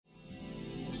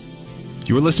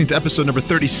You are listening to episode number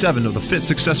 37 of the Fit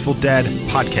Successful Dad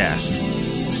podcast.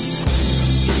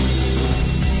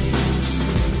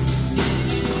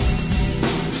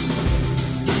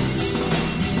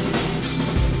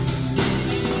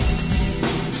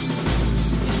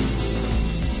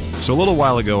 So a little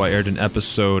while ago, I aired an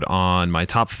episode on my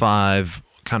top 5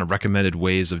 kind of recommended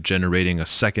ways of generating a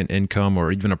second income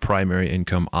or even a primary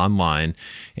income online.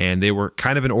 And they were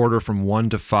kind of in order from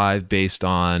 1 to 5 based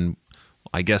on,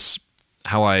 I guess,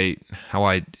 how I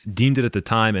deemed it at the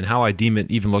time, and how I deem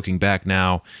it even looking back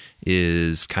now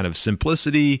is kind of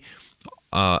simplicity,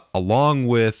 along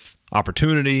with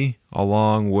opportunity,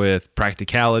 along with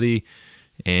practicality,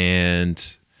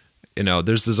 and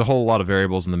there's a whole lot of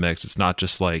variables in the mix. It's not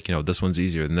just like, this one's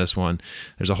easier than this one.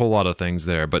 There's a whole lot of things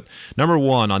there. But number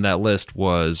 1 on that list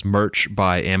was Merch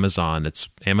by Amazon. It's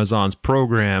Amazon's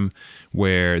program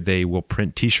where they will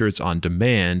print t-shirts on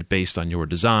demand based on your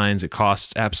designs. It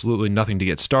costs absolutely nothing to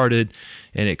get started,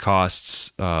 and it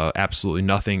costs absolutely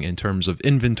nothing in terms of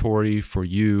inventory for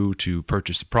you to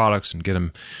purchase the products and get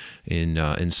them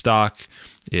in stock.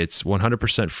 It's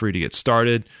 100% free to get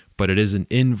started, but it is an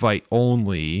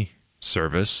invite-only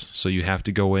service, so you have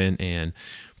to go in and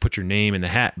put your name in the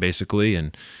hat basically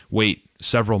and wait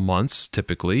several months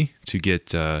typically to get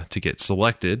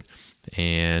selected.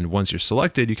 And once you're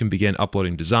selected, you can begin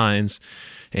uploading designs.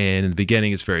 And in the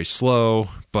beginning, it's very slow,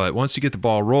 but once you get the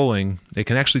ball rolling, it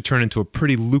can actually turn into a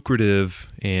pretty lucrative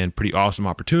and pretty awesome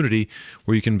opportunity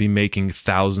where you can be making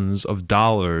thousands of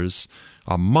dollars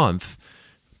a month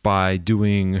by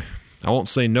doing, I won't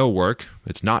say no work,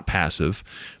 it's not passive,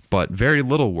 but very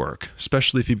little work,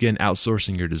 especially if you begin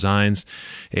outsourcing your designs.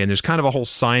 And there's kind of a whole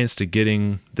science to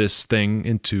getting this thing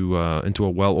into a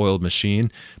well-oiled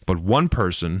machine. But one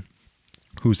person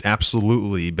who's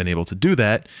absolutely been able to do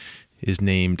that is his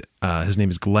name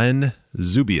is Glen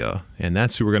Zubia, and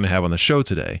that's who we're going to have on the show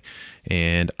today.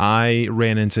 And I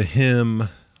ran into him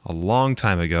a long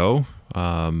time ago.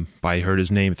 I heard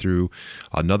his name through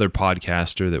another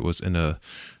podcaster that was in a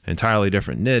entirely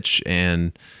different niche,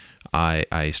 and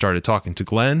I started talking to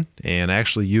Glen, and I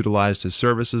actually utilized his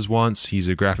services once. He's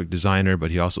a graphic designer,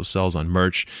 but he also sells on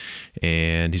merch,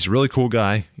 and he's a really cool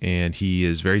guy, and he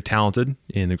is very talented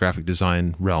in the graphic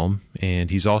design realm,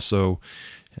 and he's also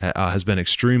has been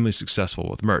extremely successful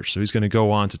with merch. So he's going to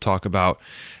go on to talk about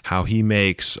how he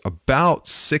makes about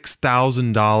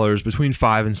 $6,000, between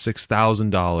 $5,000 and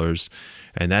 $6,000,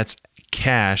 and that's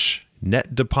cash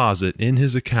net deposit in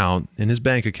his account, in his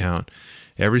bank account,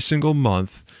 every single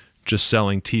month, just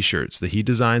selling t-shirts that he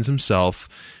designs himself.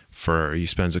 He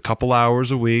spends a couple hours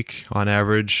a week on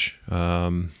average.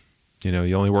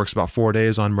 He only works about 4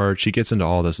 days on merch. He gets into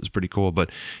all this. It's pretty cool, but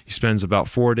he spends about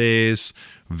 4 days,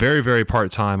 very, very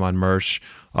part-time on merch,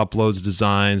 uploads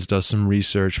designs, does some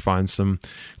research, finds some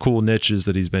cool niches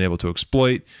that he's been able to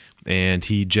exploit, and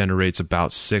he generates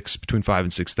about between $5,000 and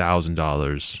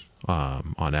 $6,000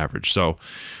 on average. So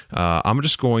I'm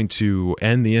just going to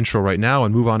end the intro right now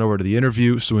and move on over to the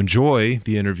interview. So enjoy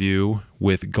the interview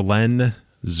with Glen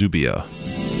Zubia.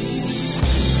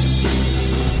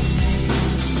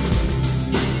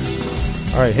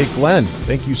 All right. Hey, Glen,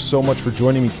 thank you so much for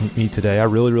joining me today. I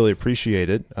really, really appreciate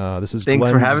it. This is Thanks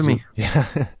Glen for having me. Yeah,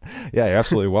 you're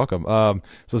absolutely welcome. So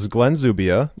this is Glen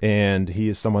Zubia, and he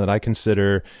is someone that I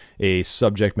consider a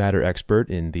subject matter expert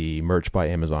in the Merch by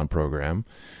Amazon program.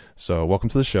 So welcome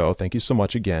to the show. Thank you so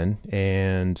much again.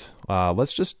 And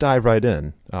let's just dive right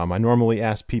in. I normally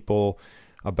ask people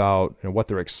about what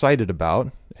they're excited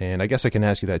about, and I guess I can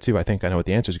ask you that too. I think I know what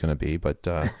the answer is going to be, but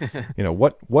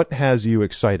what has you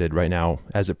excited right now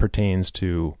as it pertains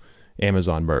to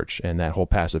Amazon merch and that whole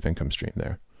passive income stream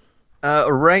there?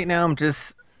 Right now, I'm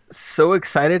just so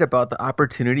excited about the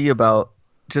opportunity about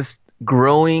just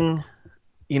growing,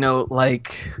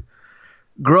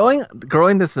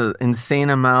 growing this insane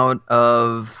amount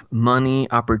of money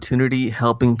opportunity,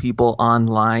 helping people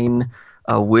online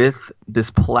with this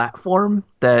platform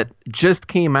that just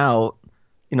came out,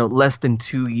 less than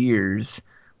 2 years,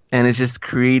 and it's just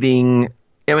creating.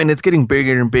 I mean, it's getting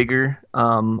bigger and bigger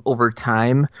over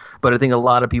time, but I think a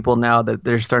lot of people now that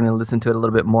they're starting to listen to it a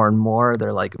little bit more and more,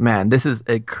 they're like, man, this is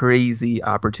a crazy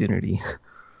opportunity.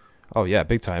 Oh yeah,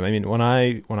 big time. I mean, when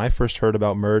I first heard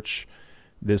about merch,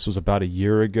 this was about a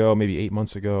year ago, maybe 8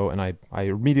 months ago, and I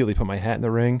immediately put my hat in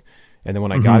the ring. And then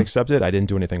when I got accepted, I didn't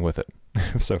do anything with it.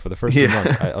 So for the first 2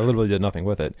 months, I literally did nothing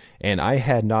with it. And I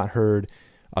had not heard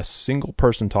a single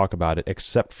person talk about it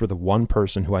except for the one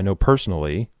person who I know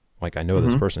personally, like I know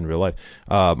this person in real life,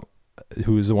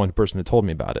 who is the one person who told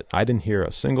me about it. I didn't hear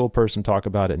a single person talk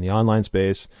about it in the online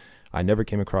space. I never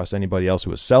came across anybody else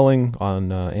who was selling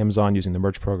on Amazon using the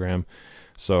merch program.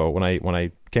 So when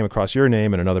I came across your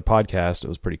name in another podcast, it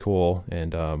was pretty cool,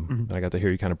 and I got to hear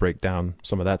you kind of break down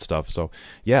some of that stuff. So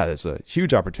yeah, it's a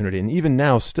huge opportunity. And even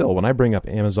now, still, when I bring up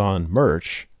Amazon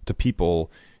merch to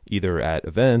people, either at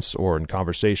events or in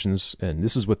conversations, and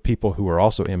this is with people who are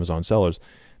also Amazon sellers,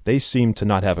 they seem to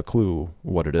not have a clue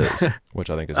what it is,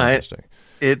 which I think is interesting.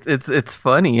 It's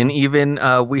funny, and even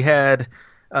we had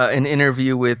an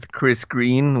interview with Chris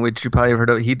Green, which you probably have heard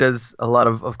of. He does a lot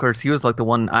of course, he was like the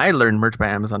one I learned merch by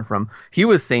Amazon from. He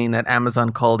was saying that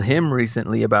Amazon called him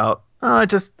recently about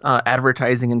just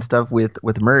advertising and stuff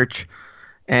with merch,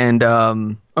 and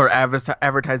or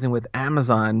advertising with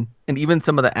Amazon, and even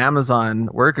some of the Amazon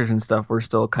workers and stuff were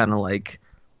still kind of like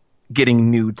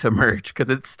getting new to merch because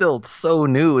it's still so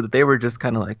new that they were just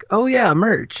kind of like, oh yeah,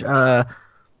 merch.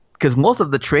 Because most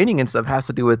of the training and stuff has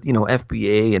to do with,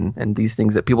 FBA and these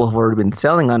things that people have already been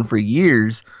selling on for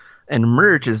years, and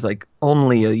merch is like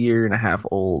only a year and a half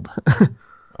old.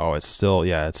 Oh, it's still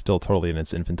totally in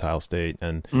its infantile state.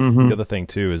 And the other thing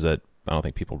too is that I don't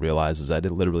think people realize is that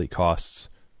it literally costs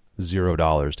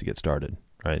 $0 to get started,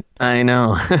 right? I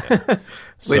know. Yeah.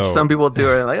 Which some people do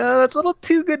are like, oh, that's a little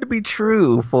too good to be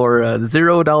true for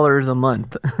 $0 a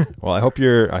month. Well, I hope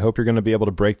you're going to be able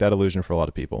to break that illusion for a lot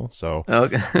of people. So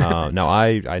okay. Now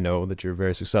I know that you're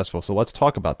very successful. So let's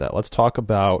talk about that. Let's talk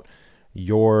about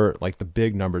your the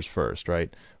big numbers first,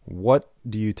 right? What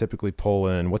do you typically pull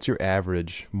in? What's your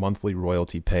average monthly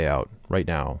royalty payout right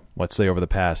now? Let's say over the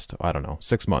past, I don't know,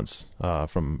 6 months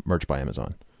from Merch by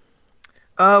Amazon.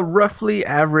 Roughly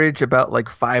average about like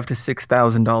 $5,000 to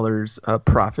 $6,000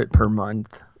 profit per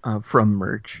month from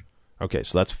merch. Okay,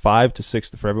 so that's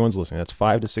for everyone's listening. That's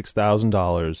 $5,000 to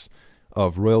 $6,000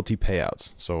 of royalty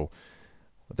payouts. So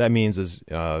what that means is,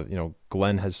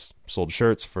 Glen has sold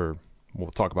shirts for. We'll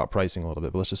talk about pricing a little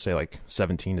bit, but let's just say like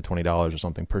 $17 to $20 or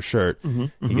something per shirt.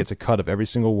 He gets a cut of every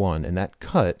single one, and that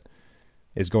cut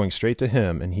is going straight to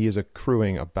him, and he is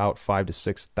accruing about $5,000 to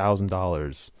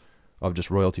 $6,000 of just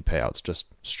royalty payouts, just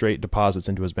straight deposits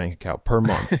into his bank account per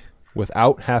month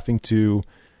without having to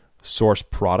source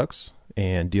products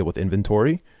and deal with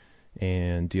inventory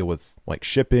and deal with like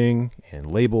shipping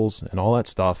and labels and all that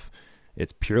stuff.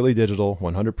 It's purely digital,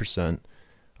 100%.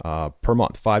 Per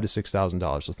month, $5,000 to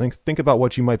 $6,000. So think about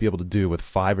what you might be able to do with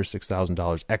 $5,000 or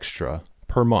 $6,000 extra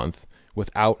per month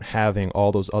without having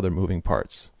all those other moving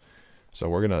parts. So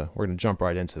we're gonna jump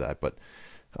right into that. But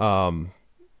how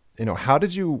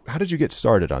did you get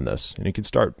started on this? And you can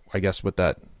start, I guess, with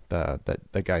that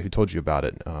guy who told you about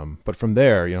it. But from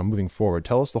there, moving forward,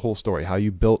 tell us the whole story. How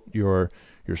you built your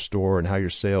store and how your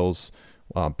sales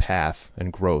path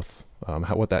and growth,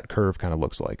 what that curve kind of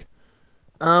looks like.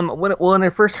 When I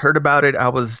first heard about it, I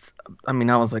was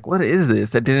like, what is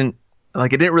this? It didn't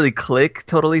really click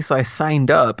totally. So I signed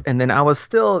up, and then I was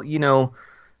still,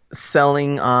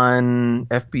 selling on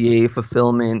FBA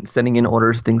fulfillment, sending in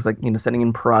orders, things like, sending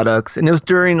in products. And it was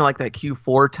during like that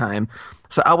Q4 time.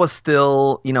 So I was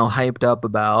still, hyped up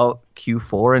about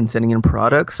Q4 and sending in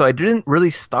products. So I didn't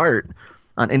really start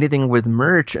on anything with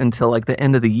merch until like the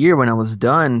end of the year when I was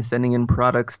done sending in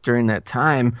products during that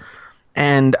time.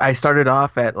 And I started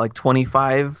off at like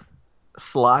 25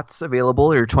 slots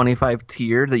available, or 25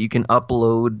 tier that you can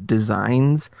upload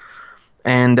designs.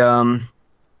 And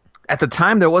at the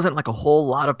time, there wasn't like a whole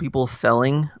lot of people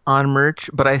selling on merch,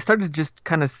 but I started to just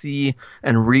kind of see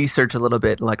and research a little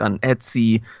bit, like on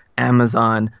Etsy,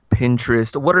 Amazon,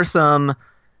 Pinterest. What are some,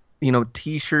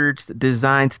 t-shirts,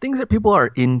 designs, things that people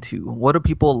are into? What do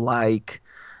people like?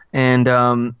 And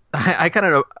I kind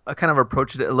of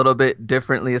approached it a little bit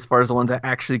differently as far as the ones I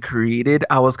actually created.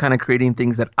 I was kind of creating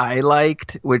things that I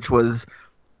liked, which was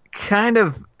kind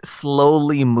of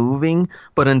slowly moving.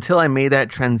 But until I made that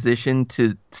transition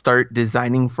to start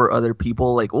designing for other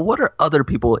people, like, well, what are other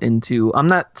people into? I'm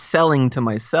not selling to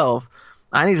myself.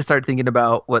 I need to start thinking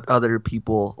about what other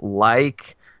people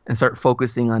like and start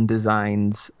focusing on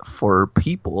designs for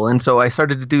people. And so I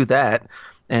started to do that.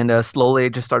 And slowly I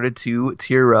just started to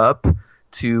tier up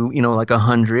to, like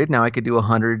 100. Now I could do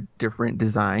 100 different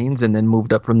designs, and then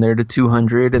moved up from there to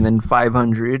 200 and then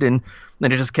 500. And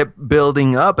then it just kept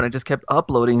building up, and I just kept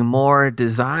uploading more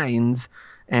designs.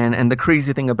 And the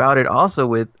crazy thing about it also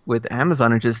with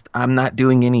Amazon is I'm not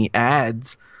doing any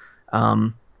ads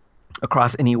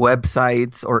across any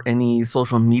websites or any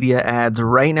social media ads.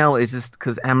 Right now, it's just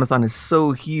because Amazon is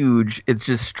so huge, it's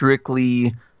just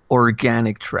strictly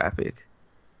organic traffic.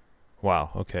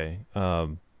 Wow. Okay.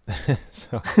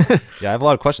 So yeah, I have a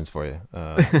lot of questions for you.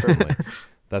 Certainly.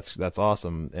 That's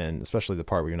awesome, and especially the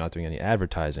part where you're not doing any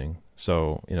advertising.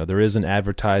 So there is an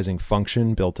advertising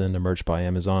function built into Merch by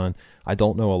Amazon. I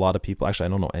don't know a lot of people. Actually, I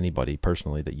don't know anybody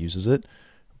personally that uses it.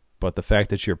 But the fact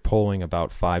that you're pulling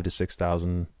about 5,000 to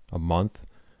 6,000 a month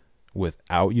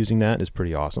without using that is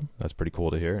pretty awesome. That's pretty cool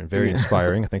to hear and very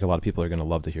inspiring. I think a lot of people are going to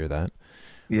love to hear that.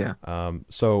 Yeah.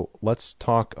 So let's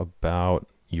talk about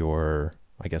your,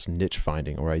 I guess, niche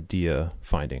finding or idea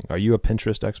finding. Are you a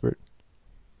Pinterest expert?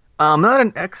 I'm not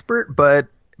an expert, but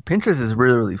Pinterest is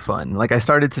really, really fun. Like I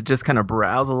started to just kind of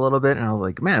browse a little bit, and I was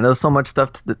like, man, there's so much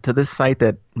stuff to this site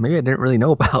that maybe I didn't really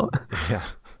know about. Yeah,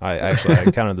 I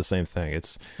counted the same thing.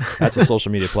 That's a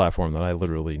social media platform that I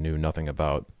literally knew nothing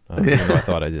about, even though I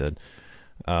thought I did.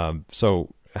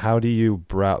 So how do you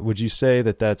browse? Would you say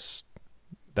that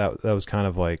was kind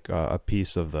of like a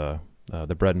piece of the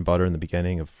bread and butter in the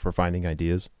beginning for finding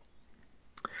ideas?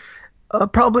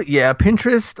 Probably, yeah.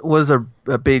 Pinterest was a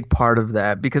big part of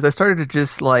that because I started to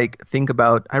just like think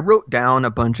about, I wrote down a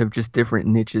bunch of just different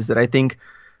niches that I think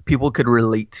people could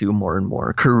relate to more and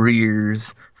more.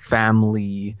 Careers,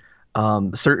 family,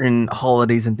 certain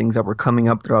holidays and things that were coming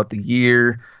up throughout the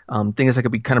year, things I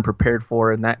could be kind of prepared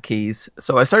for in that case.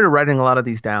 So I started writing a lot of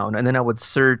these down, and then I would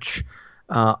search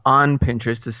on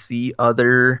Pinterest to see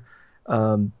other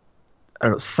I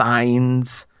don't know,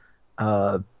 signs.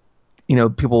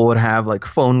 People would have like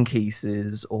phone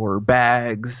cases or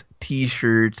bags,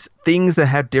 T-shirts, things that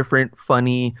have different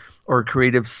funny or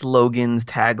creative slogans,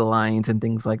 taglines, and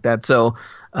things like that. So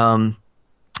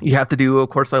you have to do, of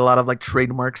course, a lot of like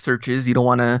trademark searches. You don't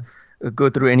want to go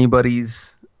through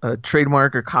anybody's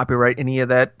trademark or copyright any of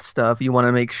that stuff. You want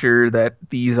to make sure that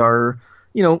these are,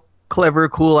 clever,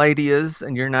 cool ideas,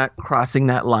 and you're not crossing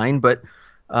that line. But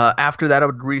after that, I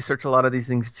would research a lot of these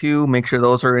things too, make sure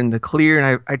those are in the clear.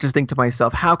 And I just think to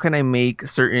myself, how can I make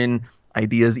certain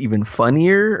ideas even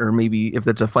funnier? Or maybe if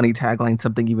there's a funny tagline,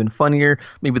 something even funnier.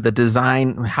 Maybe the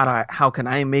design, how can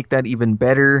I make that even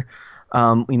better?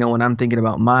 When I'm thinking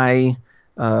about my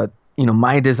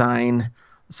design.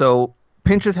 So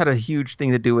Pinterest had a huge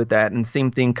thing to do with that, and same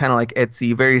thing, kind of like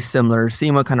Etsy, very similar.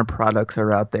 Seeing what kind of products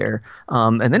are out there,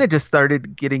 and then it just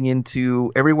started getting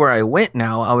into everywhere I went.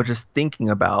 Now I was just thinking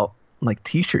about like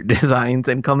T-shirt designs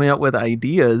and coming up with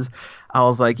ideas. I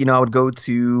was like, I would go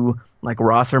to like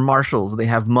Ross or Marshalls. They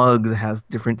have mugs that has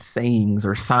different sayings,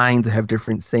 or signs that have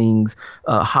different sayings.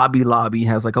 Hobby Lobby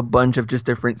has like a bunch of just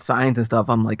different signs and stuff.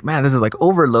 I'm like, man, this is like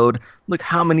overload. Look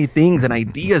how many things and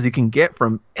ideas you can get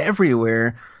from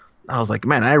everywhere. I was like,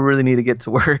 man, I really need to get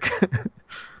to work.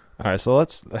 All right, so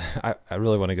I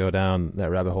really want to go down that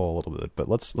rabbit hole a little bit, but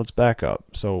let's back up.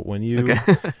 So when you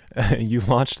you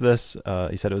launched this,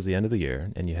 you said it was the end of the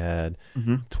year, and you had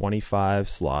 25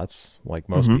 slots, like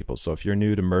most people. So if you're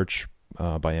new to Merch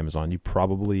by Amazon, you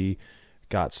probably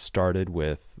got started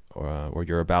with, or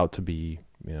you're about to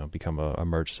become a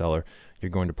merch seller.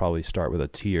 You're going to probably start with a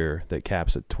tier that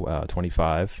caps at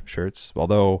 25 shirts.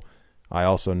 Although I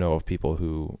also know of people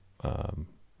who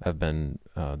have been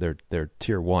their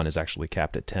tier 1 is actually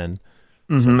capped at 10.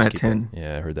 At 10.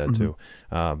 Yeah, I heard that too.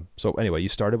 So anyway, you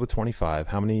started with 25.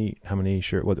 How many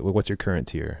shirt? What's your current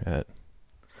tier at?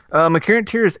 My current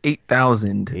tier is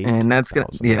 8,000, and that's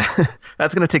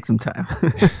that's gonna take some time.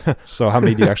 So how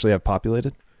many do you actually have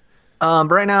populated?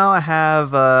 Right now I have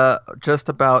just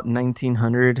about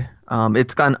 1,900.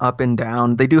 It's gone up and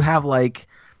down. They do have like,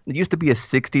 it used to be a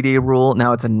 60-day rule.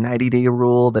 Now it's a 90-day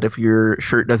rule that if your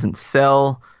shirt doesn't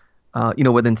sell,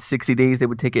 within 60 days they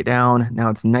would take it down. Now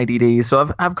it's 90 days. So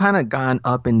I've kind of gone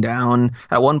up and down.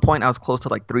 At one point I was close to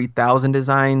like 3,000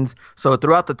 designs. So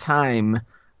throughout the time,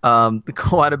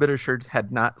 quite a bit of shirts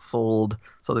had not sold.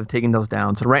 So they've taken those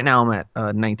down. So right now I'm at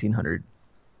 1,900.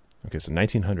 Okay, so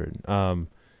 1,900.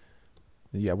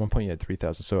 At one point you had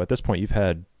 3,000. So at this point you've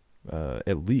had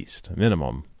at least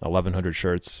minimum 1,100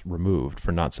 shirts removed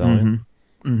for not selling.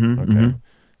 Okay.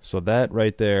 So that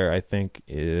right there, I think,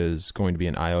 is going to be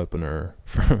an eye-opener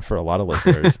for a lot of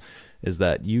listeners, is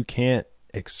that you can't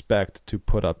expect to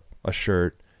put up a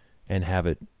shirt and have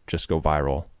it just go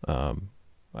viral.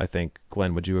 I think,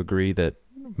 Glenn, would you agree that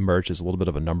merch is a little bit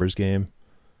of a numbers game?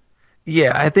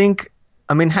 Yeah,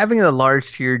 having a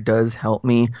large tier does help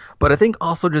me, but I think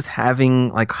also just having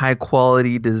like high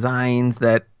quality designs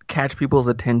that catch people's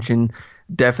attention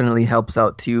definitely helps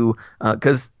out too.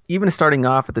 Because even starting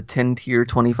off at the 10 tier,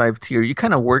 25 tier, you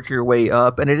kind of work your way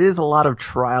up, and it is a lot of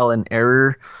trial and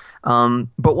error.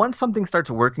 But once something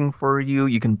starts working for you,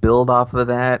 you can build off of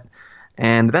that.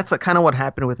 And that's kind of what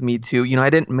happened with me too. I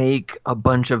didn't make a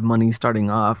bunch of money starting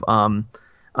off.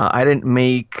 I didn't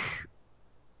make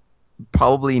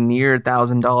probably near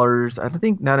 $1,000. I don't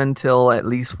think not until at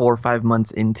least 4 or 5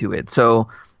 months into it. So,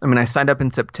 I mean, I signed up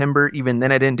in September. Even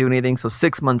then, I didn't do anything. So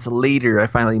 6 months later, I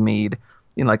finally made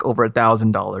like over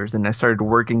 $1,000, and I started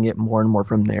working it more and more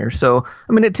from there. So,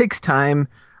 I mean, it takes time.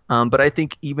 But I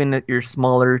think even at your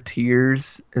smaller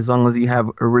tiers, as long as you have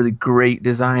a really great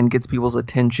design, gets people's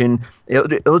attention,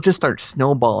 it'll just start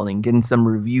snowballing, getting some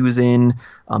reviews in.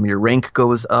 Your rank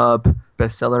goes up,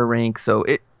 bestseller rank. So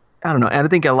I don't know. And I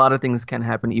think a lot of things can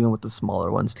happen even with the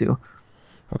smaller ones too.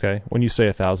 Okay. When you say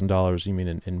 $1,000, you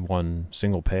mean in one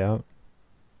single payout?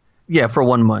 Yeah, for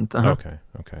 1 month. Uh-huh. Okay.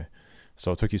 Okay.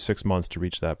 So it took you 6 months to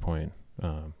reach that point.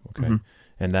 Okay. Mm-hmm.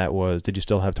 And that was, did you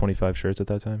still have 25 shirts at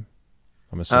that time?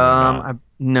 I'm assuming not.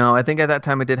 No, I think at that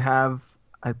time I did have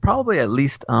probably at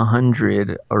least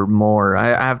 100 or more. I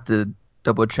have to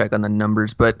double check on the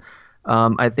numbers, but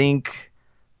I think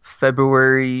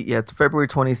February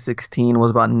 2016 was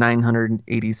about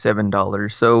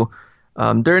 $987. So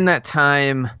during that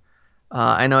time,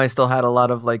 I know I still had a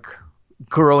lot of like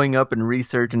growing up and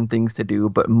research and things to do,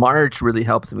 but March really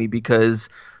helped me because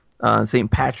St.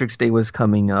 Patrick's Day was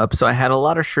coming up, so I had a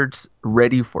lot of shirts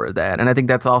ready for that. And I think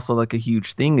that's also like a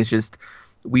huge thing. It's just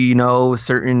we know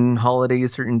certain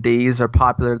holidays, certain days are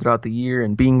popular throughout the year,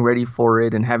 and being ready for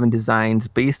it and having designs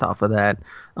based off of that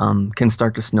can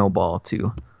start to snowball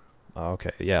too.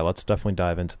 Okay. Yeah, let's definitely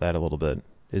dive into that a little bit.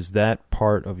 Is that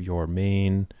part of your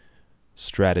main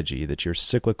strategy that you're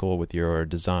cyclical with your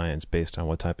designs based on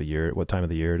what time of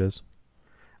the year it is?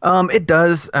 It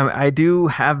does. I do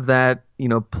have that,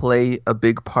 play a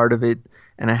big part of it,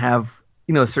 and I have,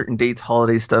 certain dates,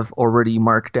 holiday stuff already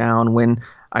marked down when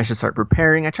I should start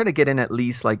preparing. I try to get in at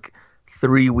least like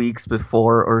 3 weeks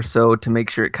before or so to make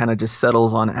sure it kind of just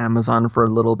settles on Amazon for a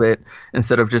little bit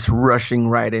instead of just rushing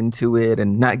right into it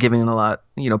and not giving a lot,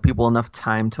 people enough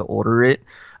time to order it.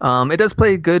 It does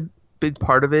play a good big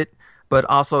part of it, but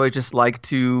also I just like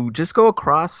to just go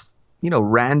across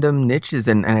random niches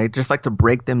and I just like to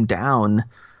break them down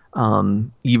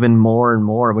even more and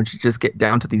more once you just get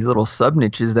down to these little sub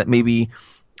niches that maybe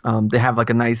they have like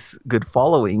a nice good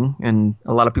following and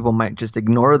a lot of people might just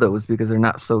ignore those because they're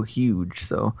not so huge.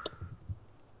 So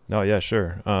No, yeah,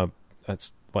 sure.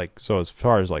 That's like, so as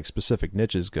far as like specific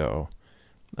niches go,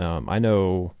 I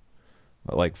know,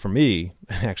 like for me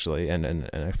actually, and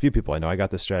a few people I know, I got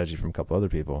this strategy from a couple other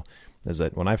people, is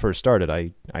that when I first started,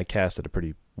 I casted a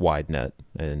pretty wide net,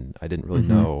 and I didn't really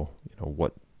know,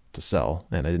 what to sell,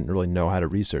 and I didn't really know how to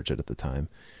research it at the time.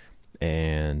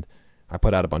 And I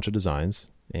put out a bunch of designs,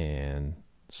 and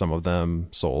some of them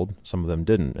sold, some of them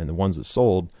didn't. And the ones that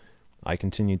sold, I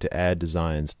continued to add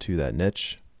designs to that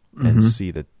niche and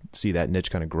see that niche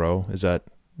kind of grow. Is that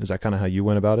kind of how you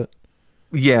went about it?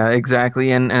 yeah,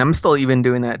 exactly. And I'm still even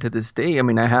doing that to this day. I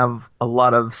mean, I have a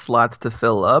lot of slots to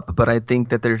fill up, but I think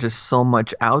that there's just so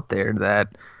much out there that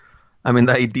I mean,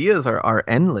 the ideas are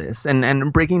endless.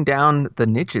 And breaking down the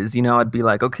niches, I'd be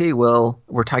like, okay, well,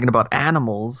 we're talking about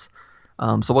animals.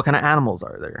 So what kind of animals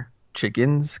are there?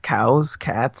 Chickens, cows,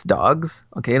 cats, dogs.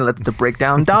 Okay, let's to break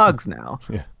down dogs now.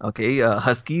 Yeah. Okay,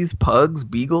 huskies, pugs,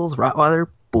 beagles, Rottweiler,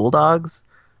 bulldogs.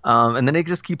 And then it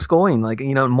just keeps going, like,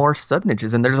 more sub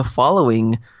niches. And there's a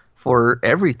following for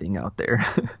everything out there.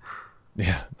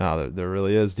 Yeah, no, there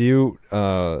really is. Do you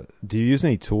use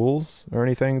any tools or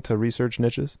anything to research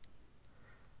niches?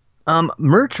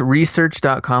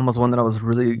 Merchresearch.com was one that I was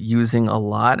really using a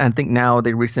lot. I think now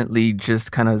they recently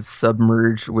just kind of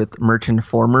submerged with Merch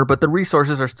Informer, but the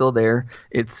resources are still there.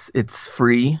 It's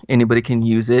free. Anybody can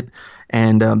use it.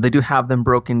 And they do have them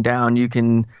broken down. You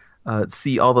can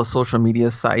see all the social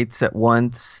media sites at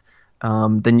once.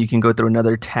 Then you can go through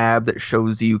another tab that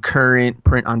shows you current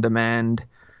print on demand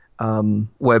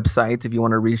websites if you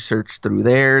want to research through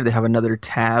there. They have another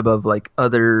tab of like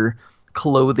other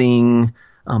clothing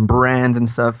brands and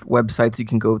stuff, websites you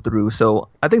can go through. So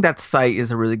I think that site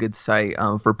is a really good site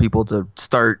for people to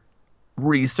start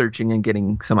researching and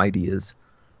getting some ideas.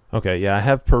 Okay, yeah, I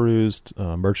have perused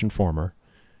Merch Informer.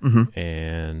 Mm-hmm.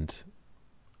 And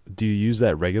do you use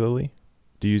that regularly?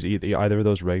 Do you use either of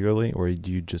those regularly, or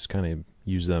do you just kind of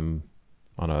use them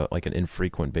on an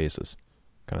infrequent basis,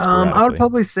 kind of sporadically? I would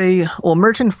probably say, well,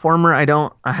 Merch Informer, I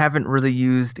haven't really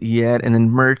used yet, and then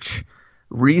Merch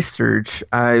Research,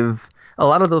 a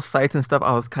lot of those sites and stuff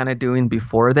I was kind of doing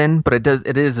before then, but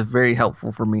it is very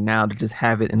helpful for me now to just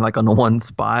have it in like on one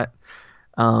spot.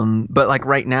 But like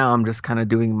right now I'm just kind of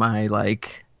doing my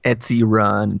like Etsy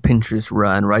run, Pinterest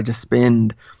run, where I just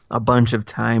spend a bunch of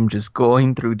time just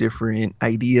going through different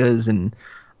ideas and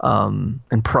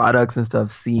products and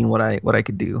stuff, seeing what I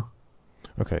could do.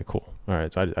 Okay, cool. All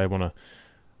right, so I want to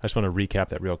I just want to recap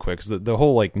that real quick. 'Cause the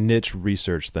whole like niche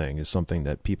research thing is something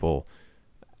that people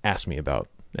ask me about,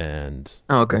 and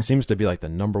Oh, okay. it seems to be like the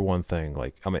number one thing.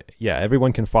 Like, I mean, yeah,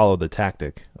 everyone can follow the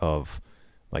tactic of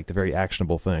like the very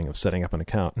actionable thing of setting up an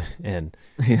account and,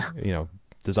 Yeah. you know,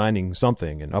 designing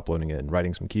something and uploading it and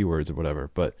writing some keywords or whatever,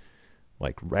 but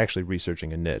like actually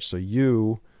researching a niche. So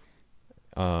you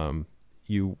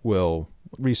will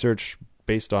research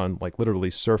based on like literally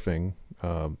surfing,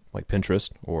 like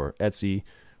Pinterest or Etsy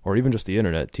or even just the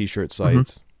internet, t-shirt Hmm.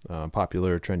 sites,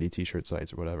 popular trendy t-shirt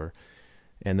sites or whatever.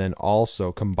 And then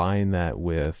also combine that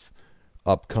with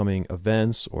upcoming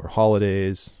events or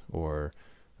holidays or,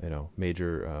 you know,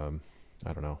 major,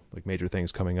 I don't know, like major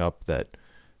things coming up that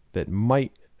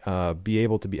might be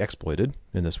able to be exploited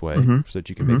in this way Hmm. so that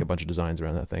you can Hmm. make a bunch of designs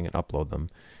around that thing and upload them.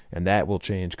 And that will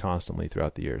change constantly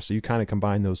throughout the year. So you kind of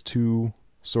combine those two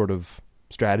sort of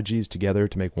strategies together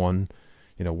to make one,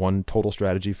 you know, one total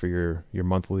strategy for your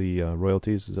monthly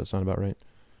royalties. Does that sound about right?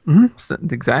 Hmm. So,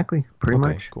 exactly. Pretty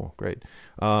Okay, much. cool. Great.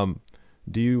 Um,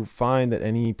 do you find that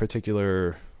any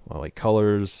particular like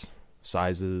colors,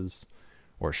 sizes,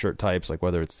 or shirt types, like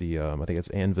whether it's the I think it's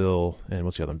Anvil and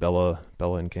what's the other one?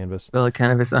 Bella and Canvas. Well,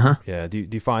 cannabis. Uh huh. Yeah. Do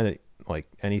you find that like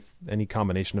any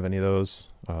combination of any of those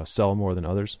sell more than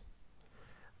others?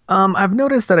 I've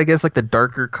noticed that I guess like the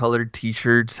darker colored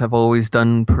t-shirts have always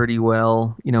done pretty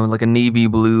well. You know, like a navy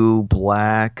blue,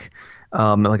 black,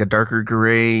 like a darker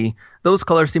gray. Those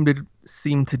colors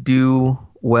seem to do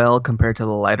well compared to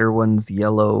the lighter ones,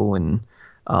 yellow and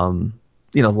um,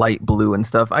 light blue and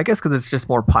stuff. I guess because it's just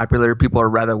more popular. People are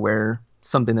rather wear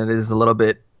something that is a little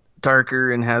bit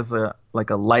darker and has a like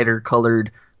a lighter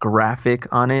colored graphic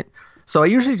on it. So I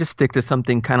usually just stick to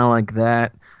something kind of like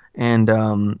that, and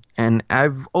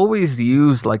I've always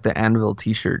used like the Anvil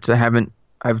t-shirts.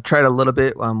 I've tried a little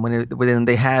bit when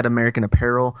they had American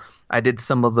Apparel. I did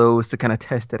some of those to kind of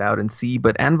test it out and see,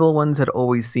 but Anvil ones had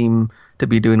always seemed to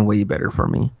be doing way better for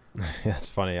me. That's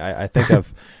funny. I think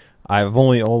I've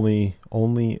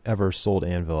only ever sold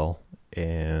Anvil,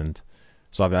 and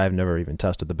so I've never even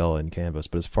tested the Bella and Canvas.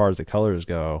 But as far as the colors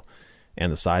go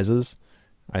and the sizes,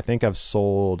 I think I've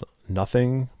sold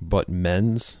nothing but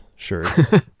men's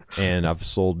shirts, and I've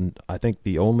sold. I think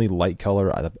the only light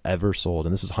color I've ever sold,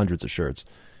 and this is hundreds of shirts,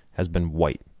 has been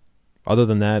white. Other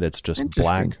than that, it's just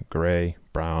Interesting. black, gray,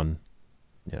 brown.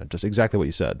 You know, just exactly what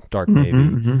you said, dark Mm-hmm, navy.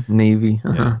 hmm. Navy.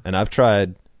 Yeah, Uh-huh. and I've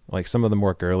tried like some of the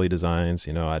more girly designs.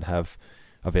 You know, I'd have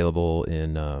available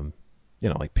in you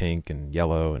know, like pink and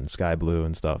yellow and sky blue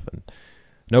and stuff. And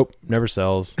nope, never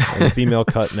sells. And the female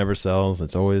cut never sells.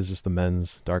 It's always just the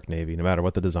men's dark navy, no matter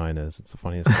what the design is. It's the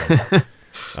funniest thing.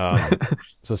 Um,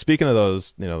 so speaking of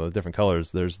those, you know, the different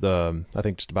colors, there's the I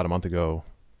think just about a month ago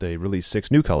they released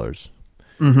 6 new colors.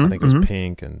 I Hmm. think it was Hmm.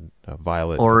 pink and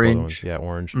violet, a couple other ones. Orange. Yeah,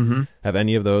 orange. Hmm. Have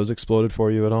any of those exploded for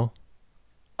you at all?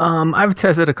 I've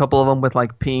tested a couple of them with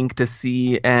like pink to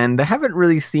see, and I haven't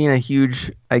really seen a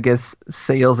huge, I guess,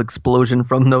 sales explosion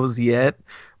from those yet.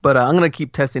 But I'm gonna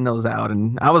keep testing those out,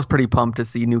 and I was pretty pumped to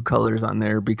see new colors on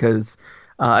there because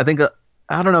I think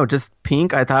I don't know, just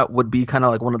pink I thought would be kind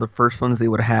of like one of the first ones they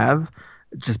would have,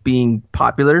 just being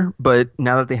popular. But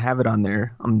now that they have it on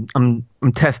there, I'm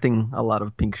testing a lot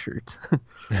of pink shirts.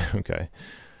 Okay.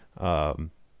 Um,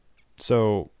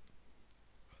 so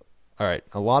all right,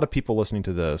 a lot of people listening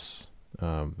to this,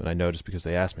 and I know just because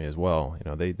they asked me as well,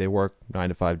 you know, they work 9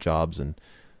 to 5 jobs and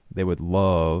they would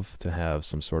love to have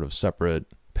some sort of separate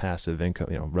passive income,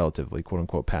 you know, relatively quote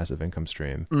unquote passive income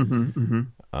stream. Hmm. Hmm.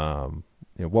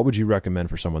 You know, what would you recommend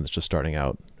for someone that's just starting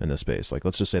out in this space? Like,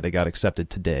 let's just say they got accepted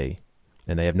today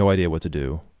and they have no idea what to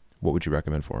do. What would you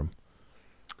recommend for them?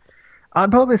 I'd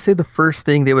probably say the first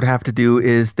thing they would have to do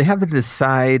is they have to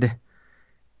decide,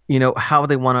 how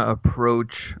they want to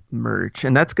approach merch.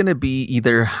 And that's going to be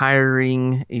either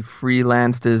hiring a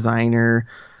freelance designer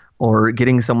or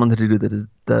getting someone to do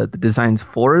the designs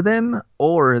for them,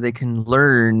 or they can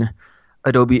learn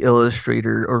Adobe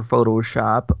Illustrator or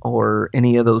Photoshop or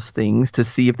any of those things to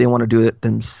see if they want to do it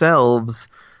themselves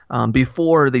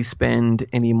before they spend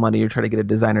any money or try to get a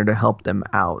designer to help them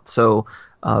out. So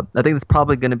I think that's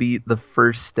probably going to be the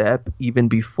first step, even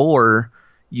before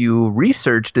you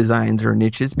research designs or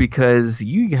niches, because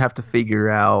you have to figure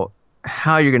out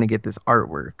how you're going to get this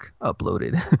artwork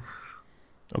uploaded.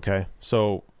 Okay,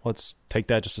 so let's take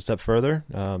that just a step further.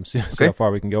 See how Okay.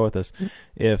 far we can go with this.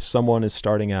 If someone is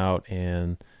starting out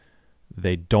and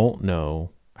they don't know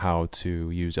how to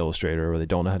use Illustrator or they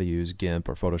don't know how to use GIMP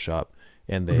or Photoshop,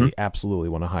 and Hmm. they absolutely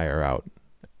want to hire out,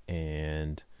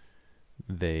 and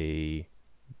they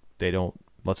they don't.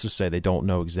 Let's just say they don't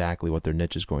know exactly what their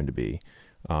niche is going to be.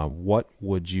 What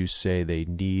would you say they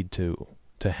need to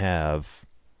have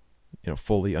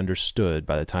fully understood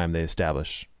by the time they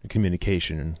establish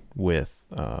communication with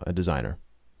a designer?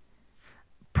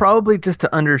 Probably just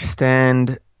to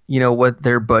understand, what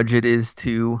their budget is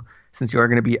too, since you are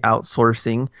going to be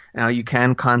outsourcing. Now you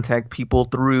can contact people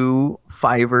through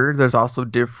Fiverr. There's also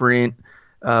different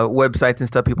websites and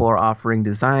stuff people are offering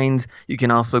designs. You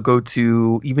can also go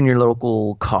to even your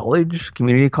local college,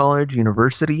 community college,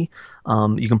 university.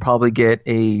 You can probably get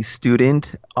a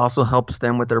student, also helps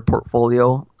them with their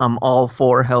portfolio. I'm all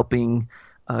for helping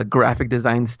graphic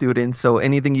design students. So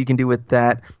anything you can do with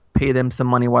that, pay them some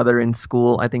money while they're in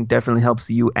school, I think definitely helps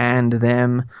you and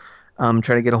them.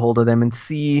 Try to get a hold of them and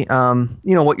see,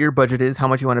 what your budget is, how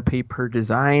much you want to pay per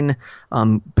design.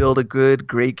 Build a good,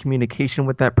 great communication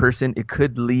with that person. It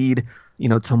could lead,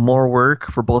 to more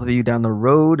work for both of you down the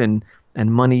road and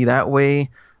money that way.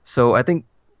 So I think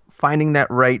finding that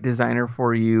right designer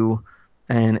for you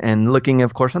and looking,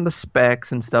 of course, on the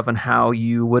specs and stuff and how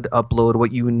you would upload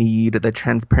what you need, the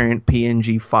transparent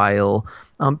PNG file,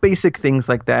 basic things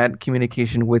like that,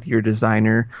 communication with your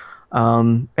designer.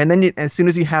 And then as soon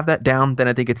as you have that down, then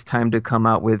I think it's time to come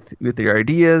out with your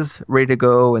ideas ready to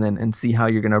go, and see how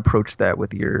you're going to approach that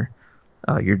with your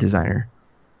designer.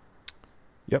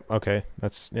 Yep. Okay.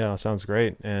 Sounds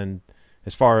great. And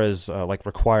as far as like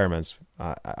requirements,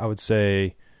 I would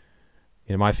say,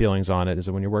 my feelings on it is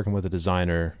that when you're working with a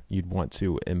designer, you'd want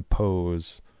to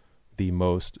impose the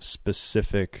most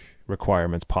specific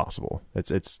requirements possible.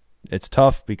 It's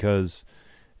tough because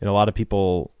a lot of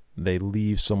people, they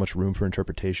leave so much room for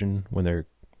interpretation when they're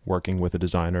working with a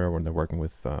designer or when they're working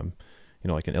with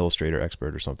like an illustrator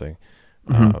expert or something.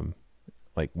 Mm-hmm.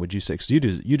 Like, would you say, 'cause you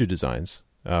do designs,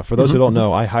 for those who don't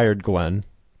know, I hired Glen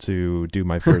to do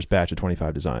my first batch of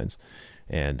 25 designs,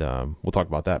 and we'll talk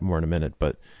about that more in a minute.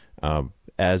 But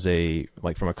as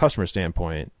from a customer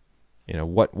standpoint,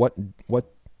 what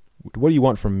do you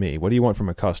want from me? What do you want from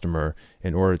a customer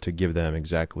in order to give them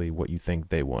exactly what you think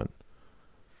they want?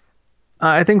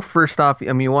 I think first off,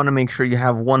 you want to make sure you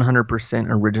have 100%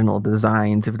 original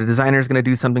designs. If the designer is going to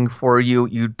do something for you,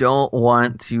 you don't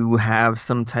want to have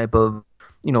some type of,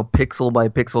 pixel by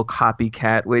pixel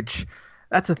copycat, which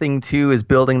that's the thing too, is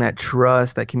building that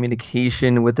trust, that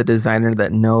communication with the designer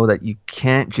that know that you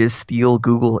can't just steal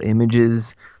Google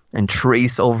images and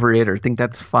trace over it or think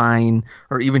that's fine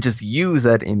or even just use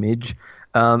that image.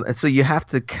 And so you have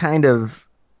to kind of,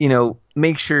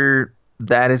 make sure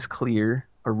that is clear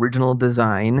original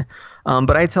design.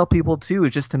 But I tell people too,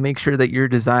 is just to make sure that your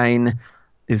design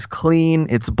is clean,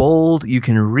 it's bold, you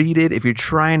can read it. If you're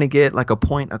trying to get like a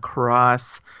point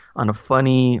across on a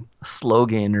funny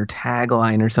slogan or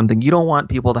tagline or something, you don't want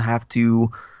people to have to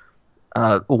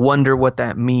wonder what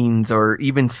that means or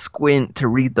even squint to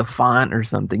read the font or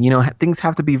something. Things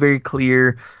have to be very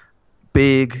clear,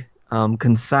 big,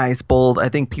 concise, bold. I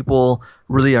think people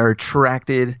really are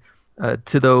attracted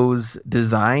to those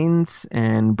designs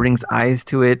and brings eyes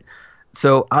to it.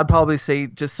 So I'd probably say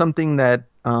just something that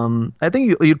I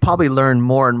think you'd probably learn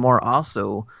more and more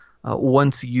also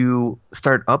once you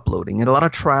start uploading, and a lot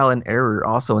of trial and error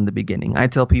also in the beginning. I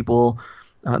tell people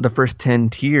the first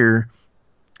 10 tier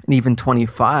and even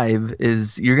 25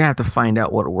 is you're going to have to find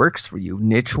out what works for you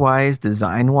niche wise,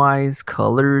 design wise,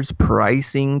 colors,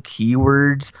 pricing,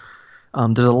 keywords.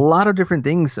 There's a lot of different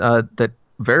things that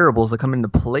variables that come into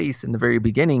place in the very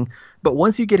beginning, but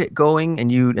once you get it going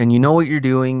and you know what you're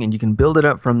doing and you can build it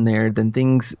up from there, then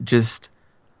things just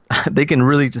they can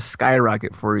really just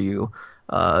skyrocket for you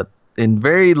in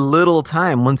very little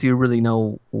time once you really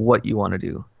know what you want to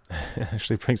do.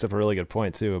 Actually brings up a really good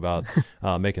point too about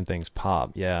making things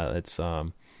pop. Yeah,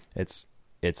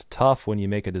 it's tough when you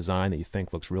make a design that you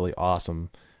think looks really awesome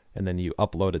and then you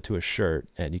upload it to a shirt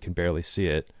and you can barely see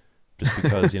it just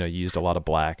because you used a lot of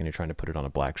black and you're trying to put it on a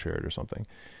black shirt or something.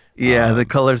 Yeah, the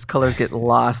colors get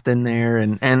lost in there,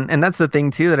 and that's the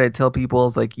thing too that I tell people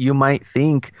is like you might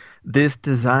think this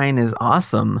design is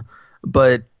awesome,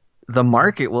 but the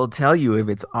market will tell you if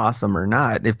it's awesome or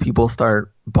not, if people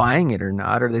start buying it or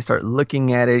not, or they start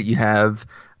looking at it. You have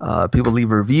people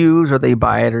leave reviews or they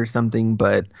buy it or something,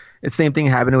 but it's the same thing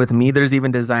happening with me. There's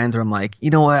even designs where I'm like, you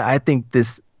know what, I think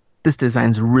this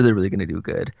design's really, really going to do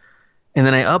good. And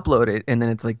then I upload it, and then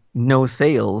it's like no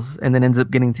sales, and then ends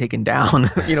up getting taken down,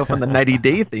 from the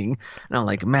 90-day thing. And I'm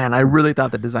like, man, I really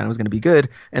thought the design was going to be good.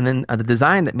 And then the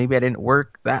design that maybe I didn't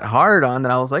work that hard on,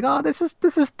 that I was like, oh, this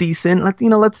is decent.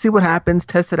 Let's see what happens,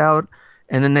 test it out.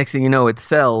 And then next thing you know, it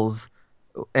sells,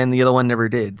 and the other one never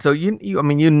did. So you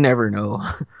never know.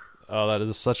 Oh, that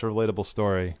is such a relatable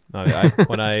story.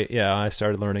 I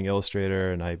started learning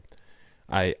Illustrator, and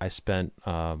I spent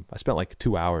like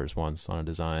 2 hours once on a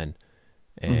design.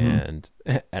 Hmm. and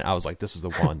I was like, this is the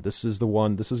one. This is the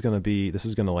one. This is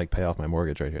gonna like pay off my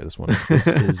mortgage right here. This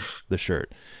is the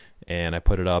shirt. And I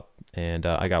put it up, and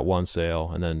I got one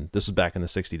sale, and then this was back in the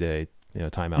 60-day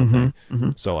timeout Hmm. thing. Hmm.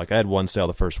 So like I had one sale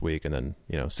the first week, and then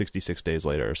 66 days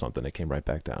later or something, it came right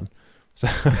back down. So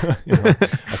I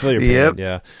feel your pain. Yep.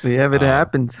 Yeah. Yep, it Um,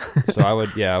 happens. so I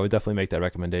would definitely make that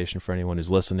recommendation for anyone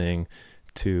who's listening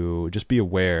to just be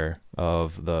aware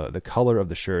of the color of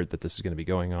the shirt that this is going to be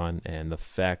going on, and the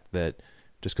fact that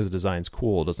just because the design's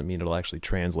cool doesn't mean it'll actually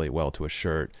translate well to a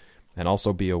shirt. And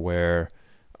also be aware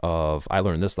of, I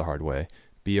learned this the hard way,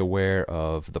 be aware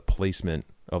of the placement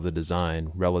of the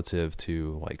design relative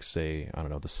to, like, say, I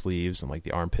don't know, the sleeves and like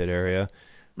the armpit area.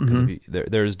 Because Hmm.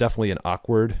 there's definitely a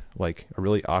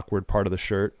really awkward part of the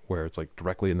shirt where it's like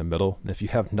directly in the middle. If you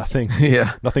have nothing,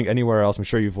 Yeah. nothing anywhere else, I'm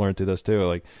sure you've learned through this too.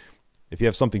 Like if you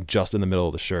have something just in the middle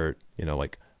of the shirt,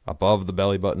 like above the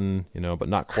belly button, but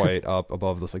not quite up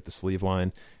above this, like the sleeve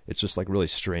line, it's just like really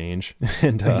strange.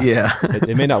 And Yeah.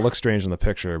 it may not look strange in the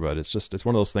picture, but it's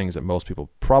one of those things that most people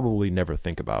probably never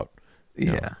think about. You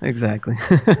know, Yeah, exactly.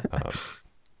 um,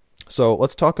 so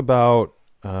let's talk about.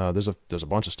 There's a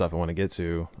bunch of stuff I want to get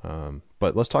to,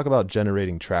 but let's talk about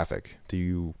generating traffic. Do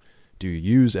you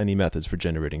use any methods for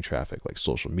generating traffic, like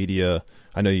social media?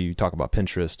 I know you talk about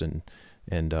Pinterest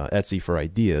and Etsy for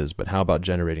ideas, but how about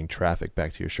generating traffic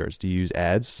back to your shirts? Do you use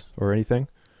ads or anything?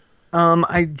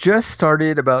 I just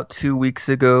started about 2 weeks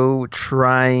ago Oh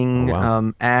trying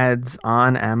wow. ads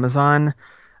on Amazon,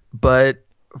 but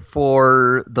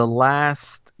for the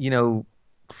last,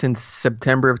 since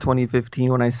September of 2015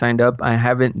 when I signed up, I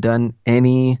haven't done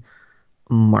any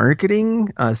marketing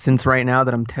since right now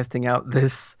that I'm testing out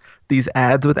these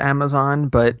ads with Amazon.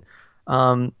 But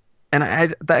um, and I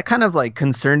that kind of like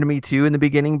concerned me too in the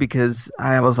beginning because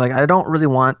I was like, I don't really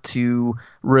want to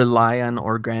rely on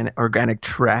organic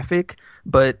traffic,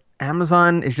 but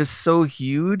Amazon is just so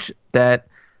huge that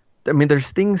I mean, there's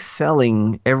things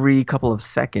selling every couple of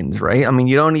seconds, right? I mean,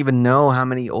 you don't even know how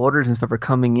many orders and stuff are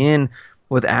coming in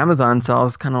with Amazon. So I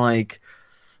was kind of like,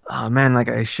 oh man, like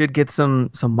I should get some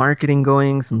marketing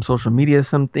going, some social media,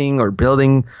 something, or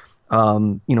building,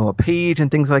 a page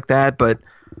and things like that. But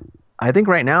I think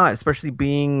right now, especially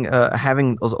being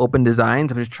having those open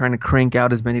designs, I'm just trying to crank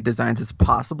out as many designs as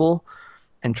possible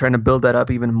and trying to build that up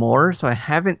even more. So I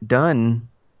haven't done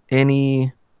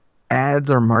any ads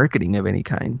or marketing of any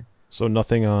kind. So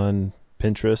nothing on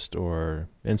Pinterest or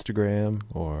Instagram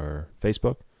or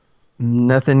Facebook?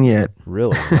 Nothing yet.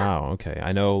 Really? Wow. Okay.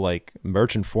 I know like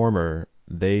Merch Informer,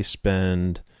 they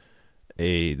spend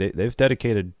they've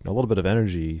dedicated a little bit of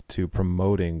energy to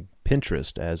promoting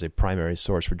Pinterest as a primary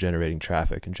source for generating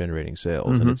traffic and generating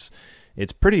sales. And Hmm.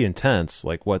 it's pretty intense,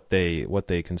 like what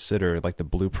they consider like the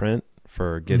blueprint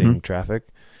for Hmm. getting traffic.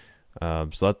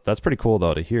 So that's pretty cool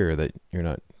though to hear that you're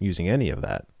not using any of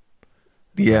that.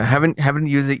 Yeah, Um, haven't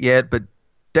used it yet, but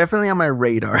definitely on my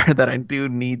radar that I do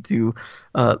need to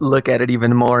look at it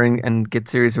even more and get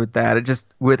serious with that. It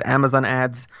just with Amazon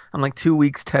ads, I'm like 2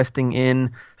 weeks testing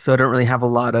in, so I don't really have a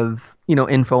lot of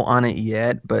info on it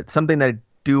yet, but something that I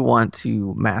do want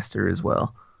to master as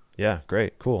well. yeah,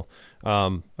 great, cool.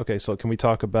 Okay, so can we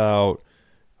talk about?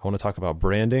 I want to talk about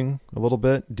branding a little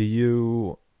bit. Do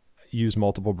you use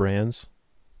multiple brands?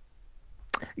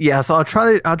 Yeah, so I'll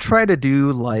try to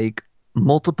do like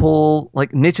multiple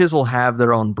like niches will have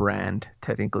their own brand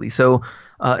technically. So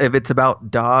if it's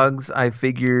about dogs, I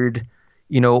figured,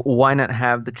 why not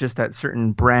have just that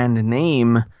certain brand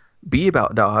name be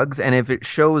about dogs? And if it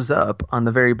shows up on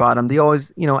the very bottom, they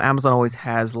always, Amazon always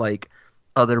has like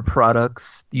other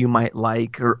products you might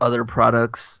like or other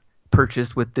products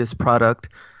purchased with this product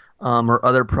or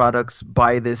other products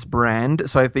by this brand.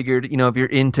 So I figured, if you're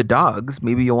into dogs,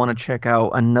 maybe you'll want to check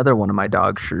out another one of my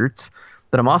dog shirts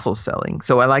that I'm also selling.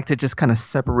 So I like to just kind of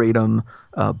separate them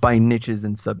by niches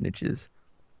and sub niches.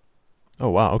 Oh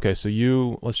wow. Okay, so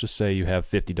let's just say you have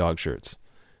 50 dog shirts.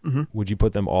 Hmm. Would you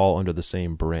put them all under the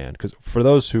same brand? Because for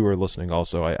those who are listening,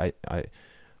 also, I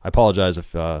apologize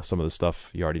if some of the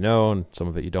stuff you already know and some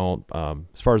of it you don't.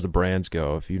 As far as the brands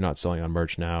go, if you're not selling on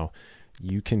merch now,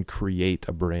 you can create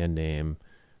a brand name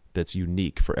that's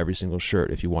unique for every single shirt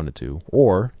if you wanted to,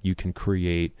 or you can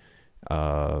create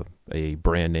a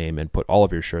brand name and put all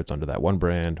of your shirts under that one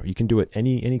brand. Or you can do it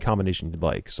any combination you'd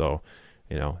like. So,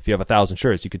 if you have 1,000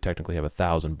 shirts, you could technically have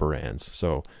 1,000 brands.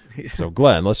 So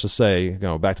Glenn, let's just say,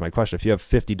 back to my question, if you have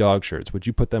 50 dog shirts, would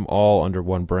you put them all under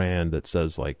one brand that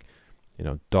says like,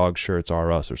 dog shirts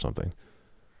are us or something?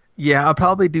 Yeah, I'll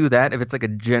probably do that if it's like a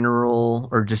general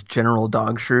or just general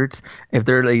dog shirts. If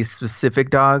they're a specific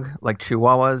dog, like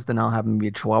Chihuahuas, then I'll have them be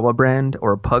a Chihuahua brand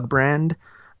or a Pug brand.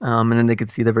 and then they could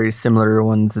see the very similar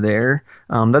ones there.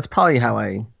 That's probably how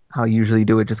I usually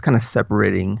do it, just kind of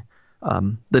separating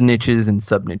the niches and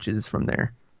sub niches from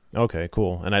there. Okay,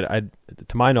 cool. And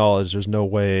to my knowledge, there's no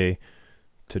way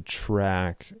to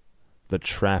track the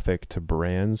traffic to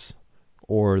brands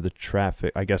or the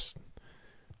traffic, I guess,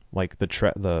 like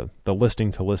the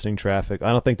listing to listing traffic.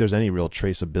 I don't think there's any real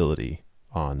traceability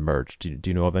on merch. Do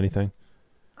you know of anything?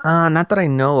 Not that I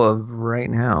know of right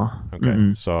now. Okay,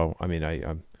 Mm-mm. so I mean,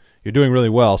 you're doing really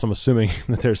well. So I'm assuming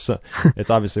that it's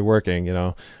obviously working,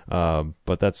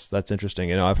 but that's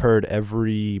interesting. I've heard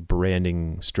every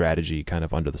branding strategy kind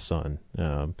of under the sun,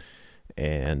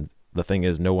 and the thing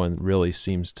is, no one really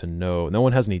seems to know. No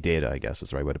one has any data, I guess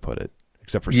is the right way to put it,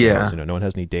 except for Yeah. sales. No one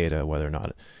has any data whether or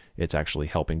not it's actually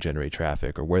helping generate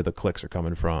traffic or where the clicks are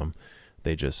coming from.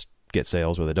 They just get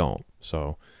sales or they don't.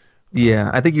 So,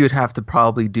 Yeah, I think you would have to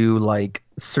probably do like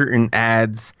certain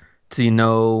ads to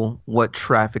know what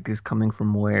traffic is coming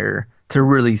from where to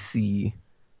really see,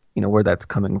 where that's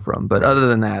coming from. But right. other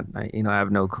than that, I have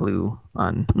no clue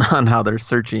on on how they're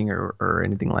searching or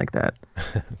anything like that.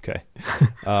 Okay.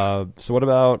 So what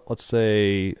about, let's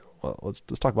say, well, let's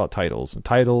talk about titles and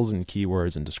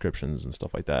keywords and descriptions and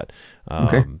stuff like that.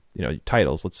 Okay.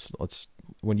 Titles. Let's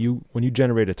when you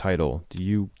generate a title, do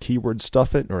you keyword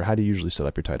stuff it, or how do you usually set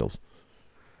up your titles?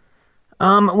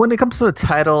 When it comes to a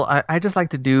title, I just like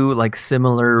to do like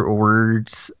similar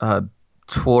words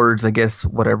towards, I guess,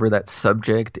 whatever that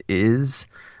subject is.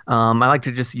 I like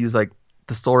to just use like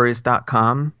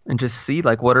thestories.com and just see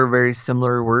like what are very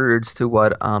similar words to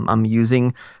what I'm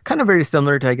using. Kind of very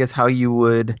similar to, I guess, how you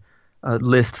would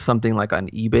list something like on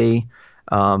eBay.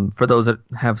 For those that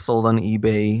have sold on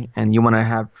eBay and you want to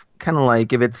have kind of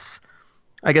like if it's,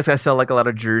 I guess I sell like a lot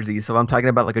of jerseys. So if I'm talking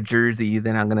about like a jersey,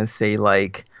 then I'm going to say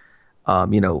like,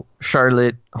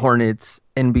 Charlotte Hornets,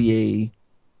 NBA,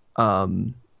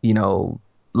 you know,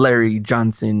 Larry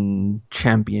Johnson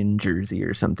champion jersey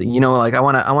or something. Like I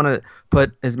want to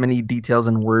put as many details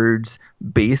and words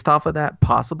based off of that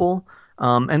possible.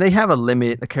 And they have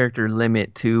a character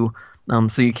limit too.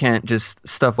 So you can't just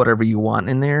stuff whatever you want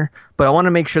in there. But I want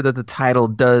to make sure that the title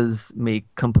does make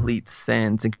complete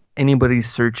sense. And anybody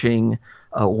searching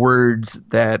words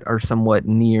that are somewhat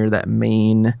near that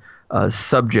main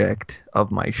subject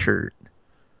of my shirt.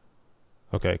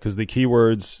 Okay, because the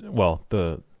keywords, well,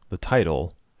 the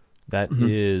title, that Hmm.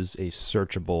 is a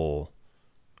searchable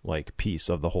like piece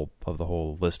of the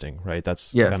whole listing, right?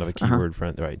 That's kind of Yes. a keyword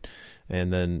friend, right?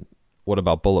 And then what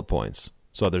about bullet points?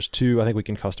 So there's two. I think we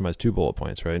can customize two bullet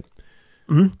points, right?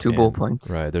 Two bullet And points.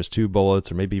 right, there's two bullets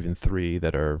or maybe even three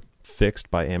that are fixed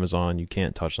by Amazon. You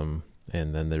can't touch them,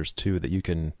 and then there's two that you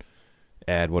can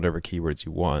add whatever keywords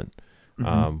you want.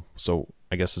 Hmm. So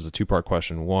I guess it's a two-part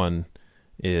question. One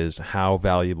is how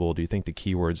valuable do you think the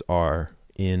keywords are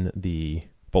in the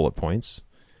bullet points?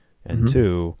 And Hmm.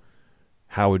 two,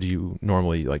 how would you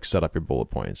normally like set up your bullet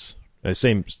points? The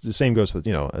same goes with,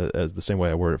 as the same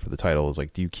way I word it for the title is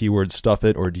like, do you keyword stuff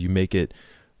it or do you make it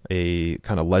a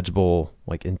kind of legible,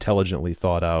 like intelligently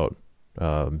thought out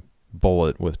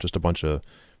bullet with just a bunch of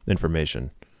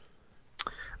information?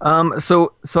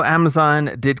 So Amazon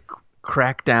did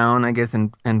crack down, I guess,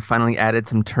 and finally added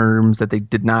some terms that they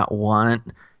did not want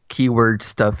keyword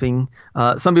stuffing.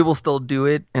 Some people still do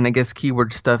it, and I guess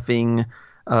keyword stuffing,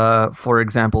 for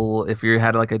example, if you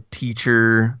had like a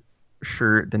teacher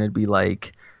shirt, then it'd be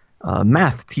like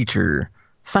math teacher,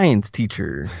 science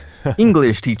teacher,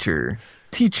 English teacher,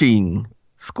 teaching,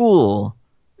 school,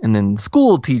 and then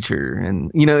school teacher.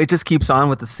 And, it just keeps on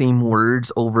with the same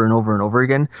words over and over and over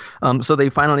again. So they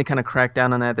finally kind of cracked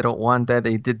down on that. They don't want that.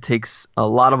 They did take a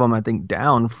lot of them, I think,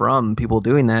 down from people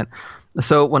doing that.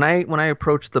 So when I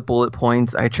approach the bullet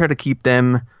points, I try to keep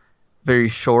them very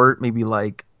short, maybe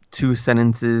like two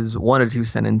sentences, 1 to 2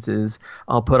 sentences.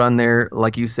 I'll put on there,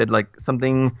 like you said, like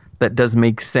something that does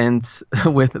make sense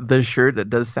with the shirt, that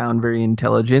does sound very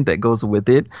intelligent, that goes with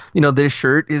it. This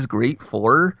shirt is great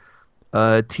for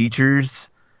teachers,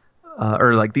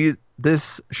 or like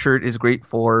this shirt is great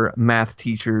for math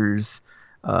teachers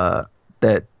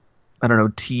that I don't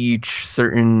know teach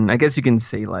certain. I guess you can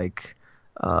say like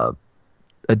uh,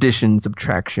 addition,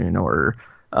 subtraction, or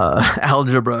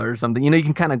algebra or something. You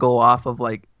can kind of go off of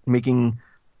like making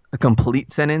a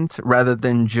complete sentence rather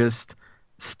than just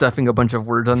stuffing a bunch of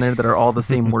words on there that are all the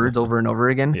same words over and over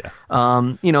again. Yeah.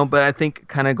 But I think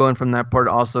kind of going from that part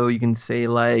also, you can say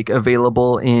like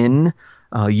available in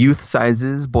youth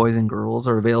sizes, boys and girls,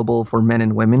 are available for men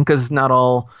and women because not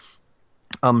all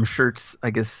shirts,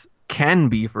 I guess, can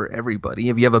be for everybody.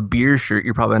 If you have a beer shirt,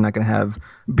 you're probably not going to have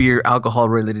beer alcohol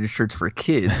related shirts for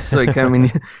kids. So I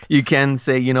mean, you can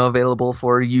say, available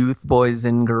for youth, boys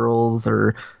and girls,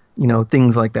 or,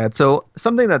 things like that. So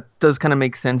something that does kind of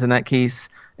make sense in that case,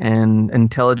 and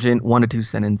intelligent 1 to 2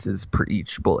 sentences per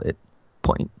each bullet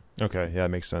point. Okay, yeah, it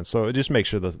makes sense. So just make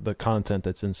sure the content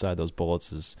that's inside those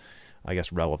bullets is, I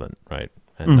guess, relevant, right?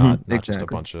 And not Exactly. just a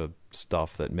bunch of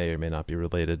stuff that may or may not be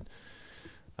related.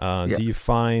 Yeah. Do you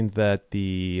find that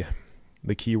the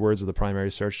keywords are the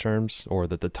primary search terms, or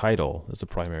that the title is the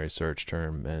primary search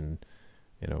term? And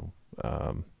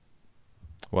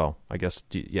well, I guess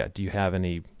do you have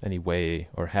any way,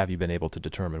 or have you been able to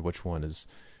determine which one is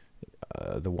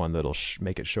the one that'll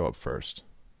make it show up first?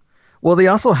 Well, they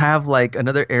also have like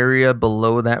another area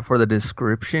below that for the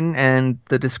description, and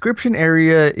the description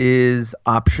area is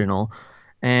optional.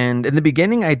 And in the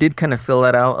beginning, I did kind of fill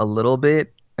that out a little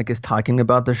bit, I guess, talking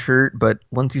about the shirt. But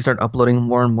once you start uploading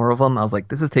more and more of them, I was like,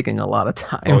 this is taking a lot of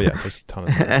Oh time. yeah, it takes a ton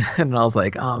of time. And I was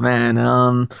like, oh man,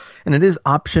 and it is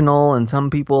optional. And some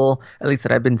people, at least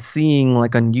that I've been seeing,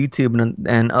 like on YouTube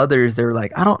and others, they're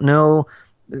like, I don't know.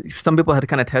 Some people had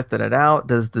kind of tested it out.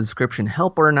 Does the description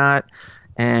help or not?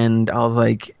 And I was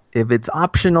like, if it's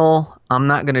optional, I'm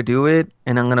not going to do it.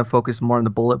 And I'm going to focus more on the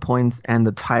bullet points and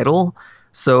the title.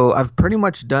 So I've pretty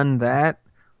much done that,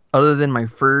 other than my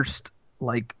first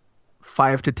like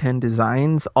 5 to 10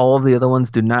 designs. All of the other ones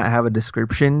do not have a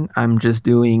description. I'm just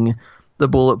doing the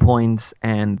bullet points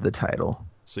and the title.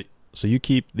 So you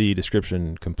keep the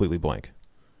description completely blank?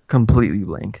 Completely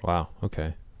blank. Wow.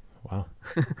 Okay. Wow.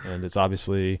 And it's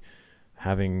obviously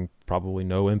having probably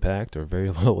no impact or very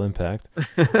little impact.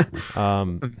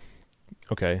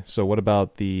 Okay. So what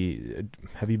about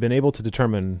have you been able to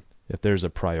determine if there's a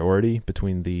priority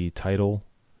between the title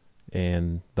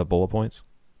and the bullet points?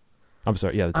 I'm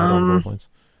sorry. Yeah. The title and bullet points.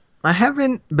 I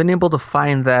haven't been able to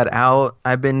find that out.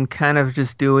 I've been kind of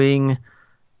just doing,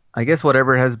 I guess,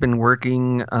 whatever has been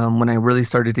working when I really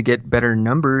started to get better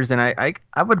numbers. And I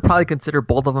would probably consider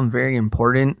both of them very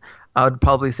important. I would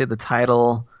probably say the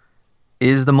title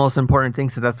is the most important thing.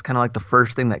 So that's kind of like the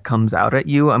first thing that comes out at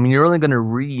you. I mean, you're only going to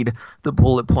read the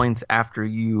bullet points after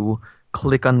you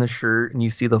click on the shirt and you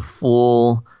see the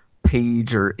full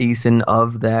page or ASIN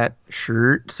of that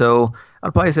shirt. So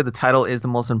I'd probably say the title is the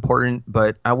most important,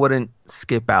 but I wouldn't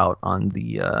skip out on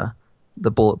the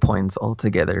bullet points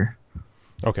altogether.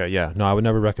 Okay, yeah. No, I would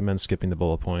never recommend skipping the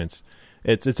bullet points.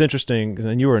 It's interesting,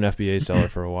 and you were an FBA seller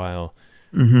for a while,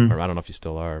 or I don't know if you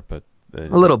still are, but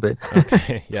a little bit.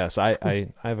 Okay, yes, I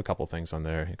have a couple things on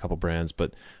there, a couple brands,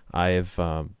 but I've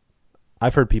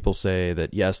heard people say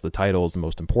that yes, the title is the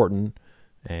most important,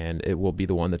 and it will be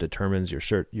the one that determines your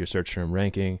search term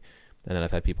ranking. And then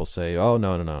I've had people say, oh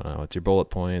no, it's your bullet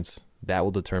points that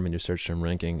will determine your search term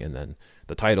ranking, and then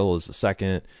the title is the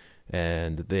second.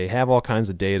 And they have all kinds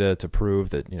of data to prove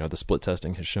that, the split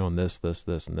testing has shown this,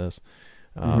 and this.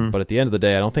 But at the end of the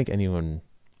day, I don't think anyone,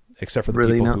 except for the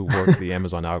really people who work the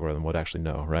Amazon algorithm, would actually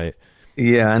know, right?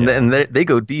 Yeah, and then they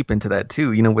go deep into that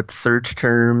too, with search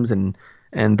terms and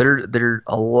they're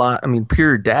a lot. I mean,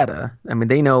 pure data. I mean,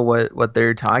 they know what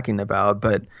they're talking about.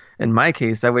 But in my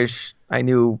case, I wish I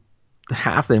knew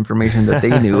half the information that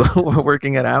they knew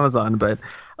working at Amazon. But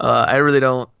I really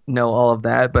don't know all of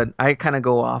that. But I kind of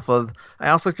go off of. I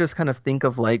also just kind of think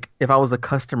of like, if I was a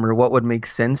customer, what would make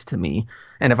sense to me,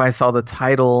 and if I saw the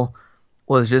title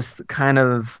was just kind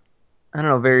of, I don't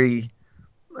know, very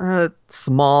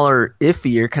small or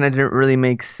iffy, or kind of didn't really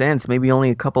make sense, maybe only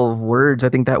a couple of words, I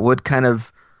think that would kind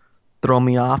of throw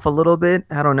me off a little bit.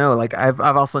 I don't know. Like I've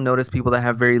also noticed people that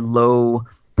have very low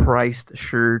priced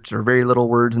shirts or very little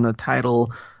words in the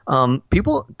title.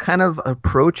 People kind of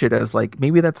approach it as like,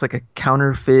 maybe that's like a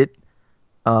counterfeit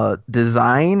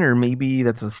design, or maybe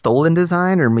that's a stolen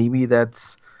design, or maybe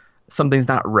that's something's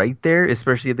not right there,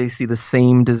 especially if they see the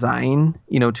same design,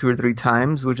 2 or 3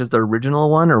 times, which is the original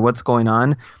one, or what's going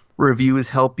on. Reviews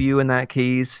help you in that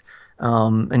case,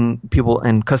 and people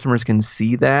and customers can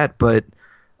see that. But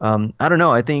I don't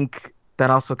know. I think that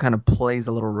also kind of plays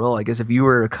a little role. I guess if you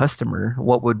were a customer,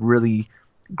 what would really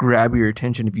grab your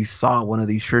attention if you saw one of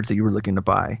these shirts that you were looking to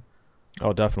buy?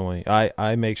 Oh, definitely.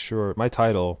 I make sure my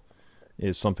title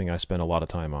is something I spend a lot of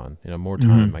time on. More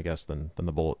time, I guess, than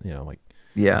the bullet. Like.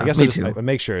 Yeah, I guess me I too.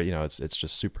 make sure it's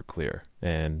just super clear,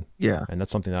 and Yeah.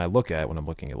 that's something that I look at when I'm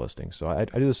looking at listings. So I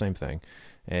do the same thing.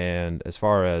 And as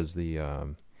far as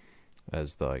the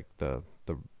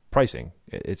pricing,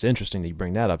 it's interesting that you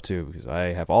bring that up too, because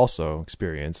I have also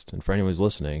experienced, and for anyone who's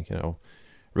listening,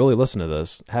 really listen to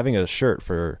this, having a shirt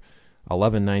for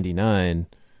 $11.99,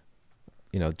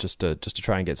 just to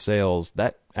try and get sales,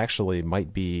 that actually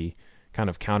might be kind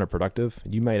of counterproductive.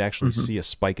 You might actually Hmm. see a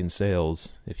spike in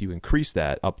sales if you increase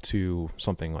that up to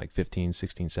something like 15,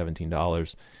 16,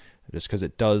 $17, just because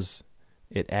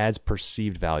it adds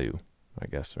perceived value, I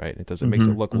guess, right? It makes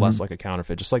it Hmm. look Hmm. less like a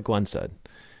counterfeit, just like Glenn said.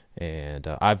 And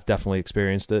I've definitely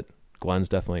experienced it. Glenn's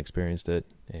definitely experienced it.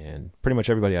 And pretty much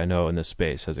everybody I know in this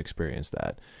space has experienced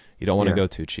that. You don't want to Yeah. go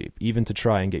too cheap, even to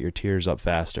try and get your tiers up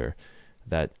faster.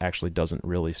 That actually doesn't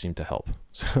really seem to help.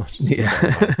 So just keep that in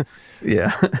mind.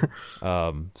 Yeah.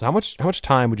 Yeah. So how much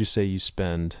time would you say you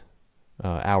spend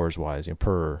hours wise,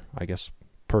 per, I guess,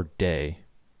 per day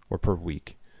or per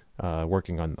week,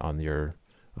 working on your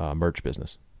merch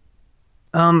business?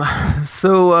 Um,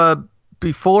 so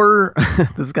before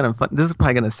this is kind of fun. This is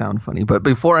probably gonna sound funny, but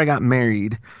before I got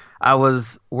married, I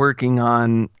was working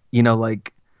on,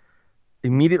 like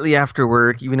immediately after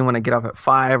work, even when I get off at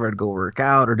 5, I'd go work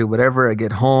out or do whatever. I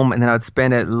get home and then I'd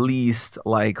spend at least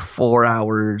like 4 or 5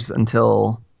 hours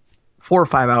until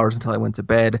I went to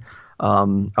bed. I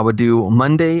would do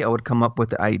Monday. I would come up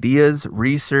with the ideas,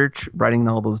 research, writing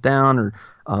all those down, or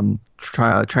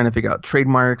trying to figure out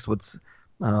trademarks,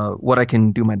 what I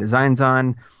can do my designs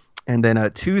on. And then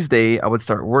Tuesday, I would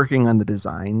start working on the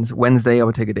designs. Wednesday, I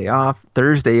would take a day off.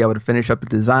 Thursday, I would finish up the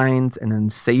designs and then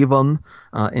save them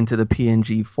into the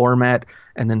PNG format.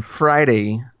 And then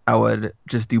Friday, I would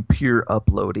just do pure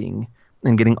uploading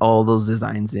and getting all those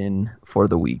designs in for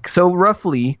the week. So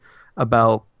roughly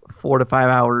about 4 to 5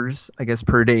 hours, I guess,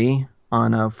 per day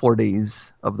on 4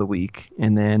 days of the week.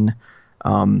 And then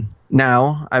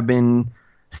now I've been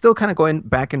still kind of going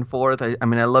back and forth. I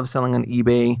mean, I love selling on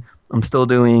eBay. I'm still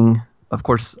doing, of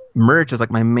course, merch is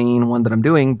like my main one that I'm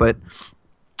doing, but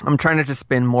I'm trying to just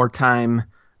spend more time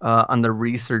on the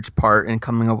research part and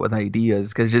coming up with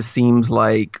ideas because it just seems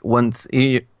like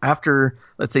after,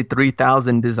 let's say,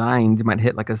 3,000 designs, you might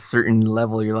hit like a certain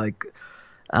level. You're like,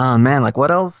 oh man, like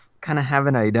what else kind of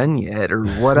haven't I done yet, or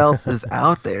what else is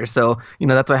out there? So,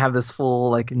 that's why I have this full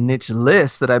like niche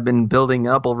list that I've been building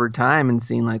up over time and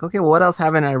seeing like, okay, well, what else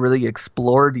haven't I really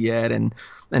explored yet? And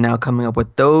now coming up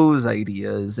with those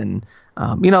ideas and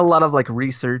a lot of like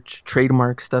research,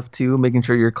 trademark stuff too, making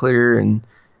sure you're clear, and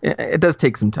it does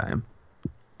take some time.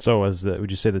 So would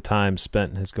you say the time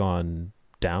spent has gone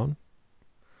down?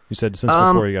 You said since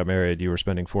Um, before you got married, you were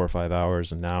spending 4 or 5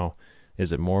 hours, and now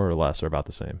is it more or less or about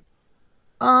the same?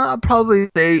 I'd probably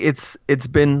say it's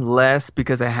been less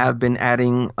because I have been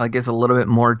adding, I guess, a little bit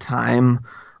more time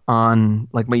on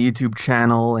like my YouTube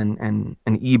channel and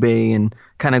eBay and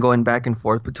kind of going back and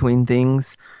forth between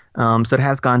things. So it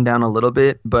has gone down a little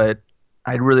bit, but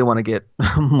I really want to get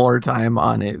more time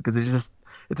on it because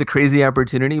it's a crazy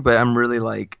opportunity, but I'm really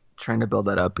like trying to build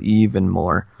that up even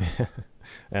more.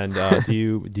 And do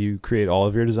you create all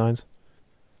of your designs?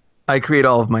 I create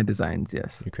all of my designs,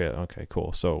 yes. You create, okay,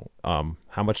 cool. So,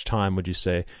 how much time would you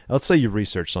say? Let's say you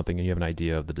research something and you have an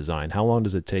idea of the design. How long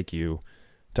does it take you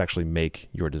to actually make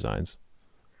your designs?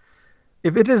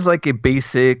 If it is like a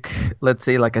basic, let's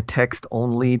say like a text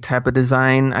only type of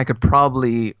design, I could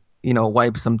probably,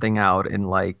 wipe something out in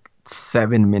like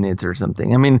 7 minutes or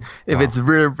something. I mean, if Wow. it's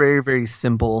very, very, very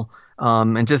simple,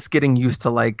 and just getting used to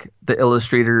like the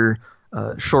Illustrator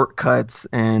shortcuts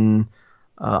and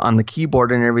on the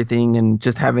keyboard and everything, and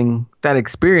just having that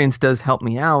experience does help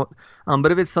me out.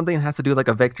 But if it's something that has to do like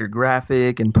a vector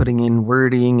graphic and putting in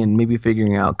wording and maybe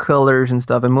figuring out colors and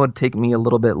stuff, it would take me a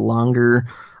little bit longer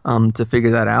to figure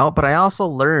that out. But I also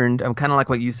learned, I'm kind of like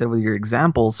what you said with your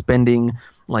example, spending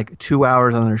like 2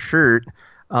 hours on a shirt.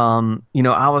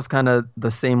 I was kind of the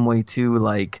same way too.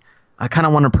 Like, I kind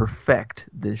of want to perfect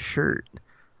this shirt.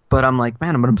 But I'm like,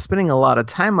 man, but I'm spending a lot of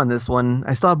time on this one.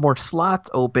 I still have more slots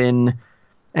open,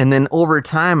 and then over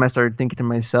time, I started thinking to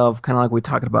myself, kind of like we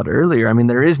talked about earlier. I mean,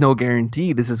 there is no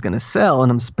guarantee this is going to sell, and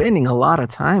I'm spending a lot of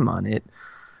time on it.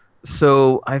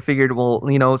 So I figured,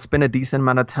 well, spend a decent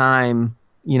amount of time,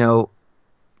 you know,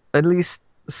 at least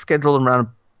schedule around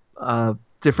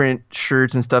different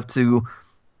shirts and stuff to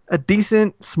a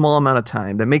decent small amount of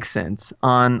time that makes sense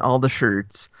on all the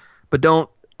shirts, but don't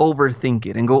overthink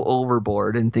it and go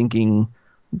overboard in thinking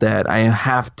that I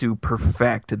have to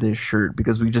perfect this shirt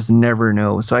because we just never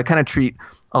know. So I kind of treat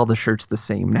all the shirts the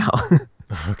same now.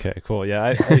 Okay, cool.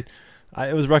 Yeah,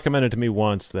 it was recommended to me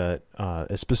once that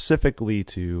specifically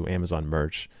to Amazon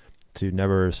merch to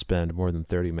never spend more than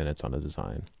 30 minutes on a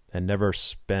design, and never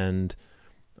spend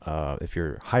if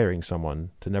you're hiring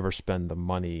someone, to never spend the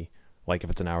money, like if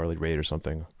it's an hourly rate or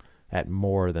something, at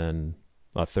more than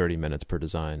 30 minutes per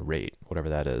design rate, whatever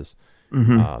that is.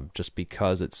 Hmm. Just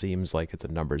because it seems like it's a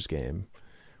numbers game.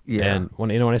 Yeah. And when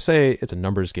I say it's a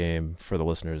numbers game for the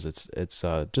listeners, it's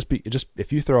just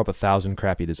if you throw up 1,000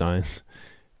 crappy designs,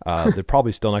 They're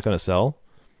probably still not going to sell.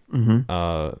 Hmm.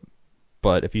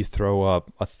 But if you throw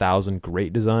up 1,000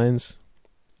 great designs,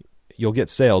 you'll get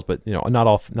sales. But not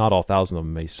all 1,000 of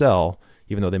them may sell,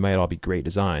 even though they might all be great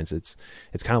designs. It's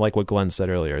kind of like what Glenn said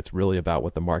earlier. It's really about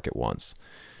what the market wants,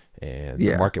 and the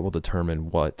Yeah. market will determine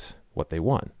what they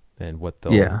want and what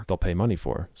Yeah. they'll pay money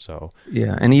for. So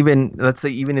Yeah. And even, let's say,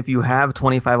 even if you have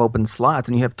 25 open slots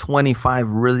and you have 25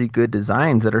 really good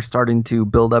designs that are starting to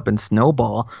build up and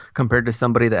snowball compared to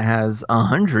somebody that has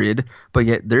 100, but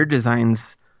yet their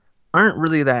designs aren't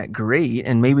really that great,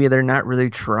 and maybe they're not really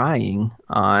trying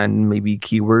on maybe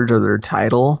keywords or their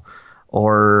title,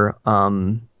 or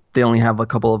they only have a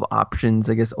couple of options,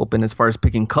 I guess, open as far as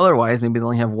picking color wise. Maybe they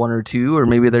only have one or two, or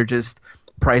maybe they're just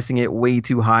pricing it way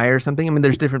too high or something. I mean,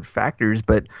 there's different factors,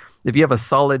 but if you have a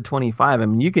solid 25, I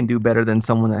mean, you can do better than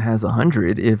someone that has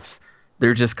 100 if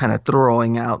they're just kind of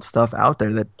throwing out stuff out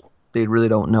there that they really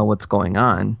don't know what's going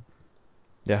on.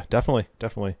 yeah, definitely.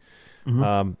 Hmm.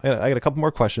 I got a couple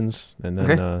more questions, and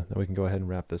Okay. then we can go ahead and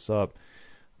wrap this up.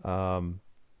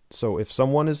 So if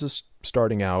someone is just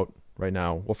starting out right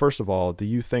now, well, first of all, do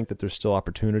you think that there's still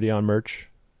opportunity on merch?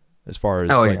 As far as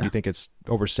Oh like, do yeah. you think it's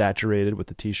oversaturated with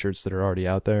the t-shirts that are already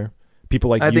out there? People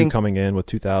like I you think coming in with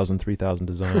 2,000, 3,000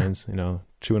 designs,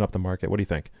 chewing up the market. What do you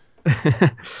think?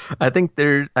 I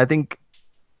think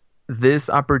this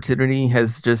opportunity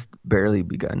has just barely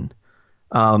begun.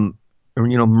 Um,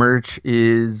 merch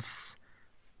is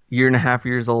year and a half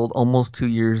years old, almost 2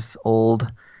 years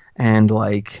old, and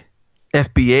like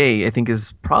FBA, I think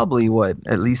is probably what,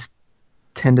 at least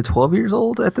 10 to 12 years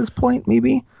old at this point,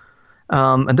 maybe.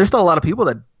 And there's still a lot of people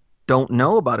that don't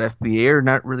know about FBA or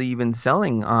not really even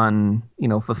selling on,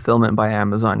 fulfillment by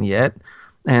Amazon yet.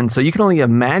 And so you can only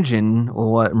imagine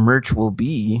what merch will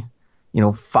be,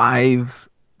 5,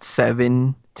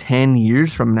 7, 10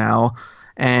 years from now.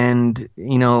 And,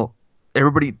 no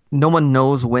one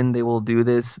knows when they will do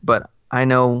this, but I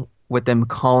know with them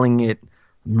calling it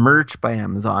merch by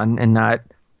Amazon and not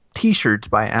t-shirts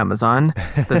by Amazon,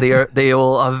 that they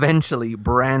will eventually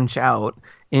branch out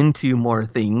into more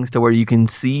things to where you can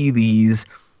see these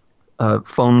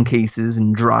phone cases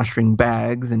and drawstring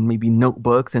bags and maybe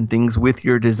notebooks and things with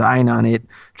your design on it,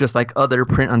 just like other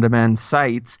print-on-demand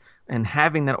sites. And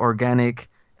having that organic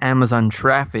Amazon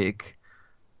traffic,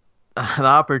 the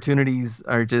opportunities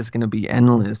are just going to be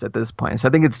endless at this point. So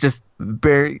I think it's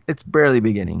barely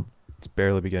beginning. It's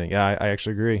barely beginning. Yeah, I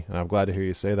actually agree. And I'm glad to hear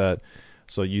you say that.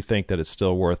 So you think that it's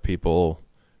still worth people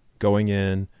going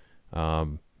in,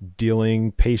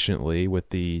 dealing patiently with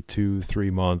the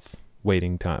 2-3 month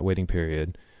waiting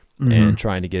period, Hmm. and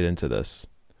trying to get into this.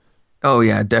 Oh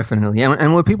yeah, definitely.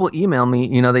 And when people email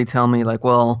me, they tell me like,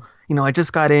 well, I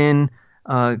just got in.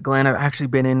 Glenn, I've actually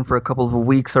been in for a couple of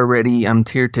weeks already. I'm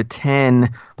tier to 10,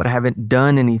 but I haven't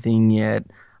done anything yet.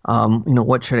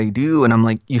 What should I do? And I'm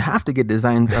like, you have to get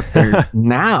designs up there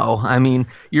now. I mean,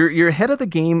 you're ahead of the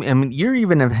game. I mean, you're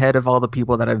even ahead of all the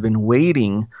people that have been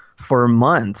waiting for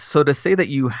months. So to say that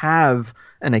you have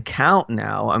an account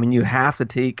now, I mean, you have to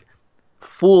take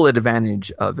full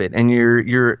advantage of it, and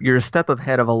you're a step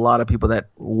ahead of a lot of people that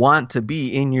want to be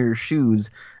in your shoes,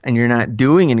 and you're not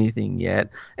doing anything yet.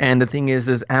 And the thing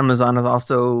is Amazon is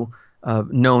also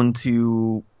known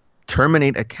to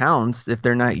terminate accounts if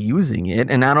they're not using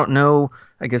it, and I don't know,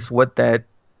 I guess, what that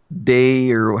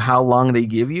day or how long they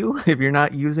give you if you're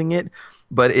not using it,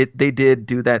 but they did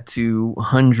do that to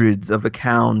hundreds of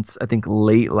accounts, I think,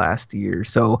 late last year.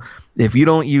 So if you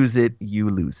don't use it, you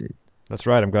lose it. That's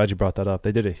right. I'm glad you brought that up.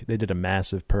 They did a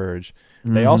massive purge.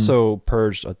 They Hmm. also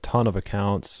purged a ton of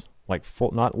accounts, like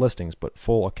full, not listings, but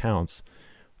full accounts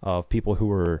of people who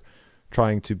were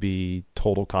trying to be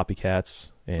total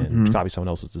copycats and Hmm. copy someone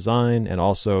else's design, and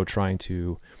also trying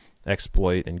to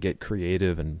exploit and get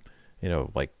creative and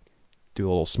like do a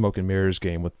little smoke and mirrors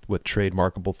game with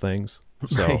trademarkable things.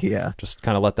 So Yeah. just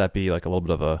kind of let that be like a little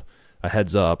bit of a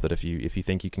heads up that if you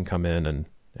think you can come in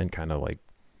and kind of like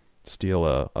steal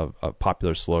a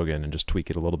popular slogan and just tweak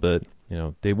it a little bit,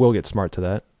 they will get smart to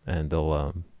that, and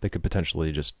they could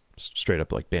potentially just straight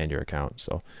up like ban your account.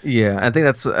 So Yeah, I think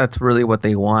that's really what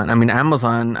they want. I mean,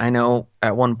 Amazon, I know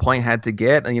at one point had to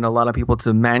get, a lot of people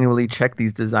to manually check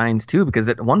these designs too, because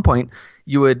at one point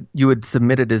you would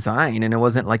submit a design and it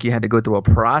wasn't like you had to go through a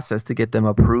process to get them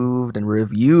approved and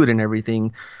reviewed and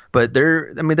everything. But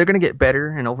they're going to get better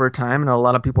and over time, and a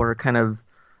lot of people are kind of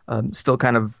still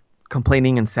kind of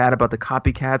complaining and sad about the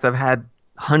copycats. I've had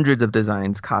hundreds of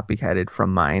designs copycatted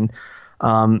from mine,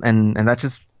 and that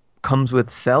just comes with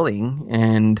selling,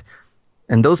 and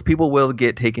those people will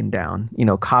get taken down,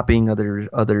 copying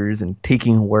others and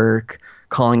taking work,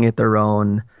 calling it their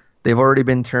own. They've already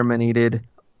been terminated.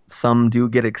 some do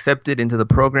get accepted into the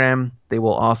program, they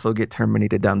will also get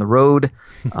terminated down the road.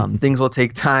 Things will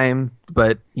take time,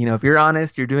 but if you're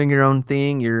honest, you're doing your own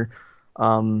thing, you're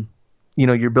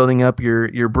building up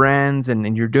your brands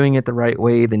and you're doing it the right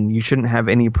way, then you shouldn't have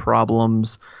any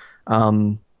problems.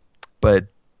 But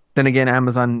then again,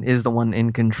 Amazon is the one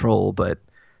in control. But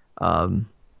if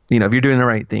you're doing the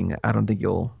right thing, I don't think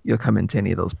you'll come into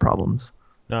any of those problems.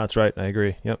 No, that's right. I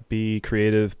agree. Yep. Be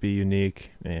creative, be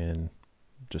unique, and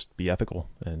just be ethical.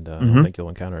 And I don't think you'll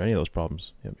encounter any of those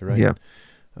problems. Yep, you're right. Yeah.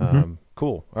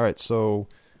 Cool. All right. So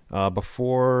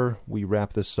before we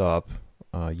wrap this up,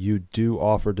 you do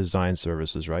offer design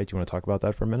services, right? Do you want to talk about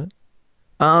that for a minute?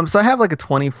 So I have like a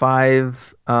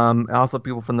 25, also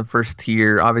people from the first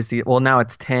tier, obviously, well, now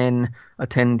it's 10, a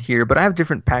 10 tier, but I have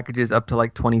different packages up to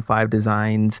like 25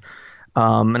 designs.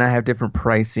 And I have different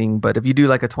pricing, but if you do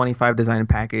like a 25 design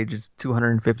package, it's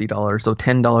 $250, so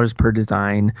 $10 per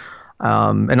design.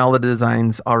 And all the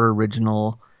designs are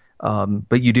original.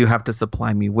 But you do have to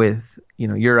supply me with,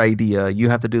 your idea. You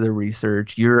have to do the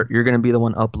research. You're going to be the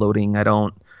one uploading. I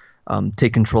don't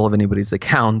take control of anybody's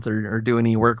accounts or do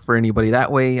any work for anybody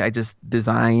that way. I just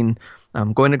design.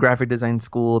 Going to graphic design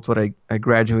school. It's what I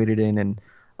graduated in, and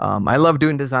I love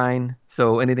doing design.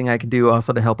 So anything I can do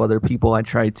also to help other people, I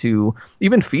try to.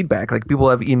 Even feedback. Like people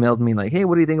have emailed me like, hey,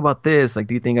 what do you think about this? Like,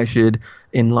 do you think I should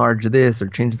enlarge this or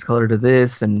change this color to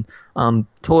this? And I'm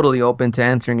totally open to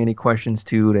answering any questions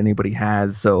too that anybody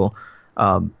has. So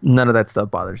none of that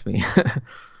stuff bothers me.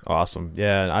 Awesome.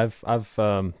 Yeah. And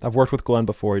I've worked with Glen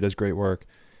before. He does great work,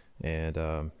 and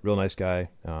real nice guy.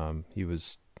 He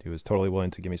was totally willing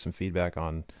to give me some feedback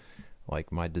on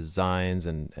like my designs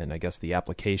and I guess the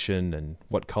application and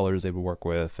what colors they would work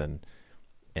with, and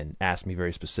asked me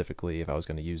very specifically if I was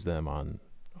going to use them on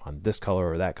this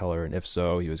color or that color, and if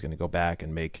so, he was going to go back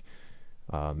and make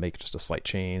just a slight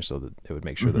change so that it would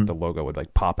make sure that the logo would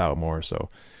like pop out more. So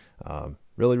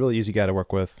really, really easy guy to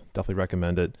work with. Definitely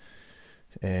recommend it.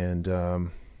 And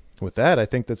with that, I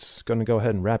think that's going to go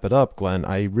ahead and wrap it up, Glen.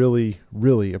 I really,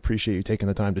 really appreciate you taking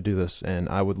the time to do this. And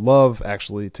I would love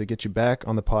actually to get you back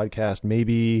on the podcast.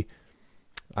 Maybe,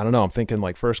 I don't know, I'm thinking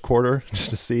like first quarter,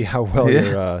 just to see how well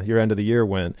your end of the year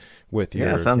went with your.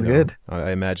 Yeah, sounds good.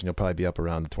 I imagine you'll probably be up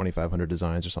around the 2,500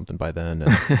 designs or something by then.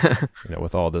 And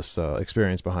with all this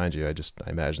experience behind you, I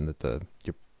imagine that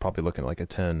you're probably looking at like a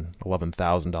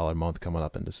 $11,000 month coming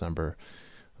up in December.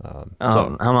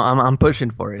 So I'm pushing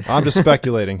for it. I'm just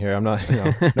speculating here. I'm not,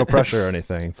 no pressure or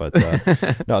anything, but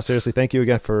no, seriously, thank you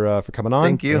again for coming on.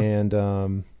 Thank you. And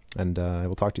I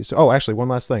will talk to you soon. Oh, actually, one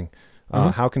last thing.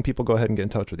 How can people go ahead and get in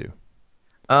touch with you?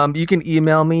 You can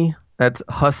email me. That's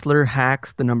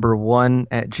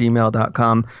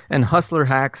hustlerhacks1@gmail.com. And Hustler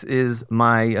Hacks is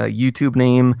my YouTube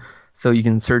name. So you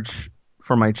can search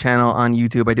for my channel on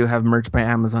YouTube. I do have Merch by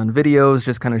Amazon videos,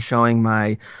 just kind of showing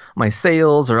my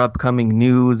sales or upcoming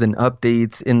news and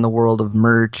updates in the world of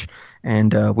merch.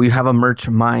 And we have a Merch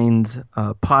Minds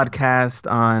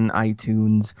podcast on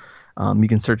iTunes. You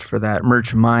can search for that,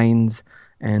 Merch Minds,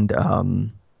 and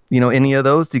any of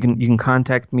those, you can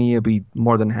contact me. I'll be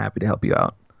more than happy to help you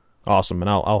out. Awesome, and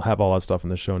I'll have all that stuff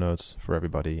in the show notes for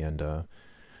everybody. And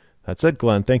that's it,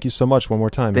 Glen. Thank you so much one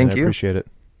more time. Thank you. I appreciate it.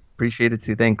 Appreciate it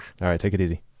too. Thanks. All right, take it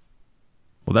easy.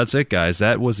 Well, that's it, guys.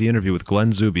 That was the interview with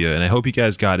Glen Zubia, and I hope you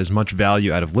guys got as much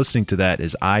value out of listening to that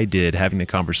as I did having the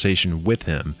conversation with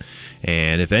him.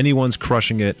 And if anyone's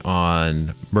crushing it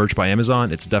on Merch by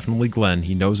Amazon, it's definitely Glen.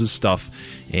 He knows his stuff,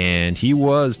 and he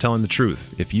was telling the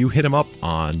truth. If you hit him up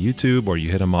on YouTube or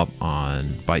you hit him up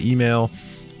by email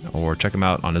or check him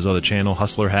out on his other channel,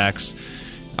 Hustler Hacks,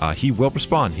 he will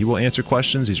respond. He will answer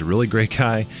questions. He's a really great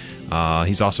guy.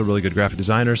 He's also a really good graphic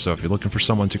designer, so if you're looking for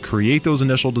someone to create those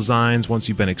initial designs once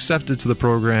you've been accepted to the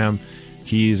program,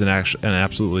 he's an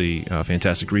absolutely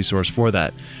fantastic resource for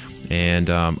that. And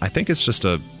I think it's just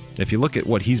if you look at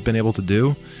what he's been able to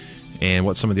do and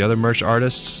what some of the other merch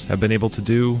artists have been able to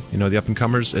do, the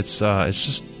up-and-comers, it's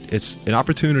an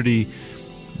opportunity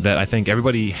that I think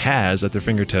everybody has at their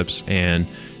fingertips, and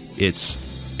it's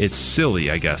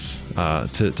silly, I guess,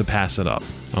 to pass it up.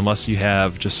 Unless you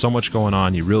have just so much going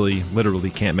on, you really, literally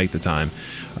can't make the time.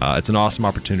 It's an awesome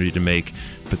opportunity to make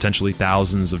potentially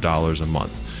thousands of dollars a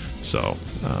month. So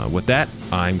with that,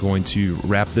 I'm going to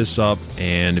wrap this up.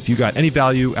 And if you got any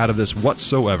value out of this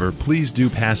whatsoever, please do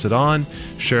pass it on,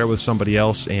 share it with somebody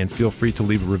else, and feel free to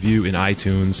leave a review in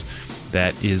iTunes.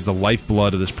 That is the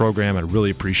lifeblood of this program. I really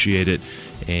appreciate it.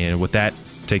 And with that,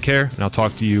 take care, and I'll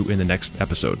talk to you in the next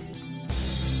episode.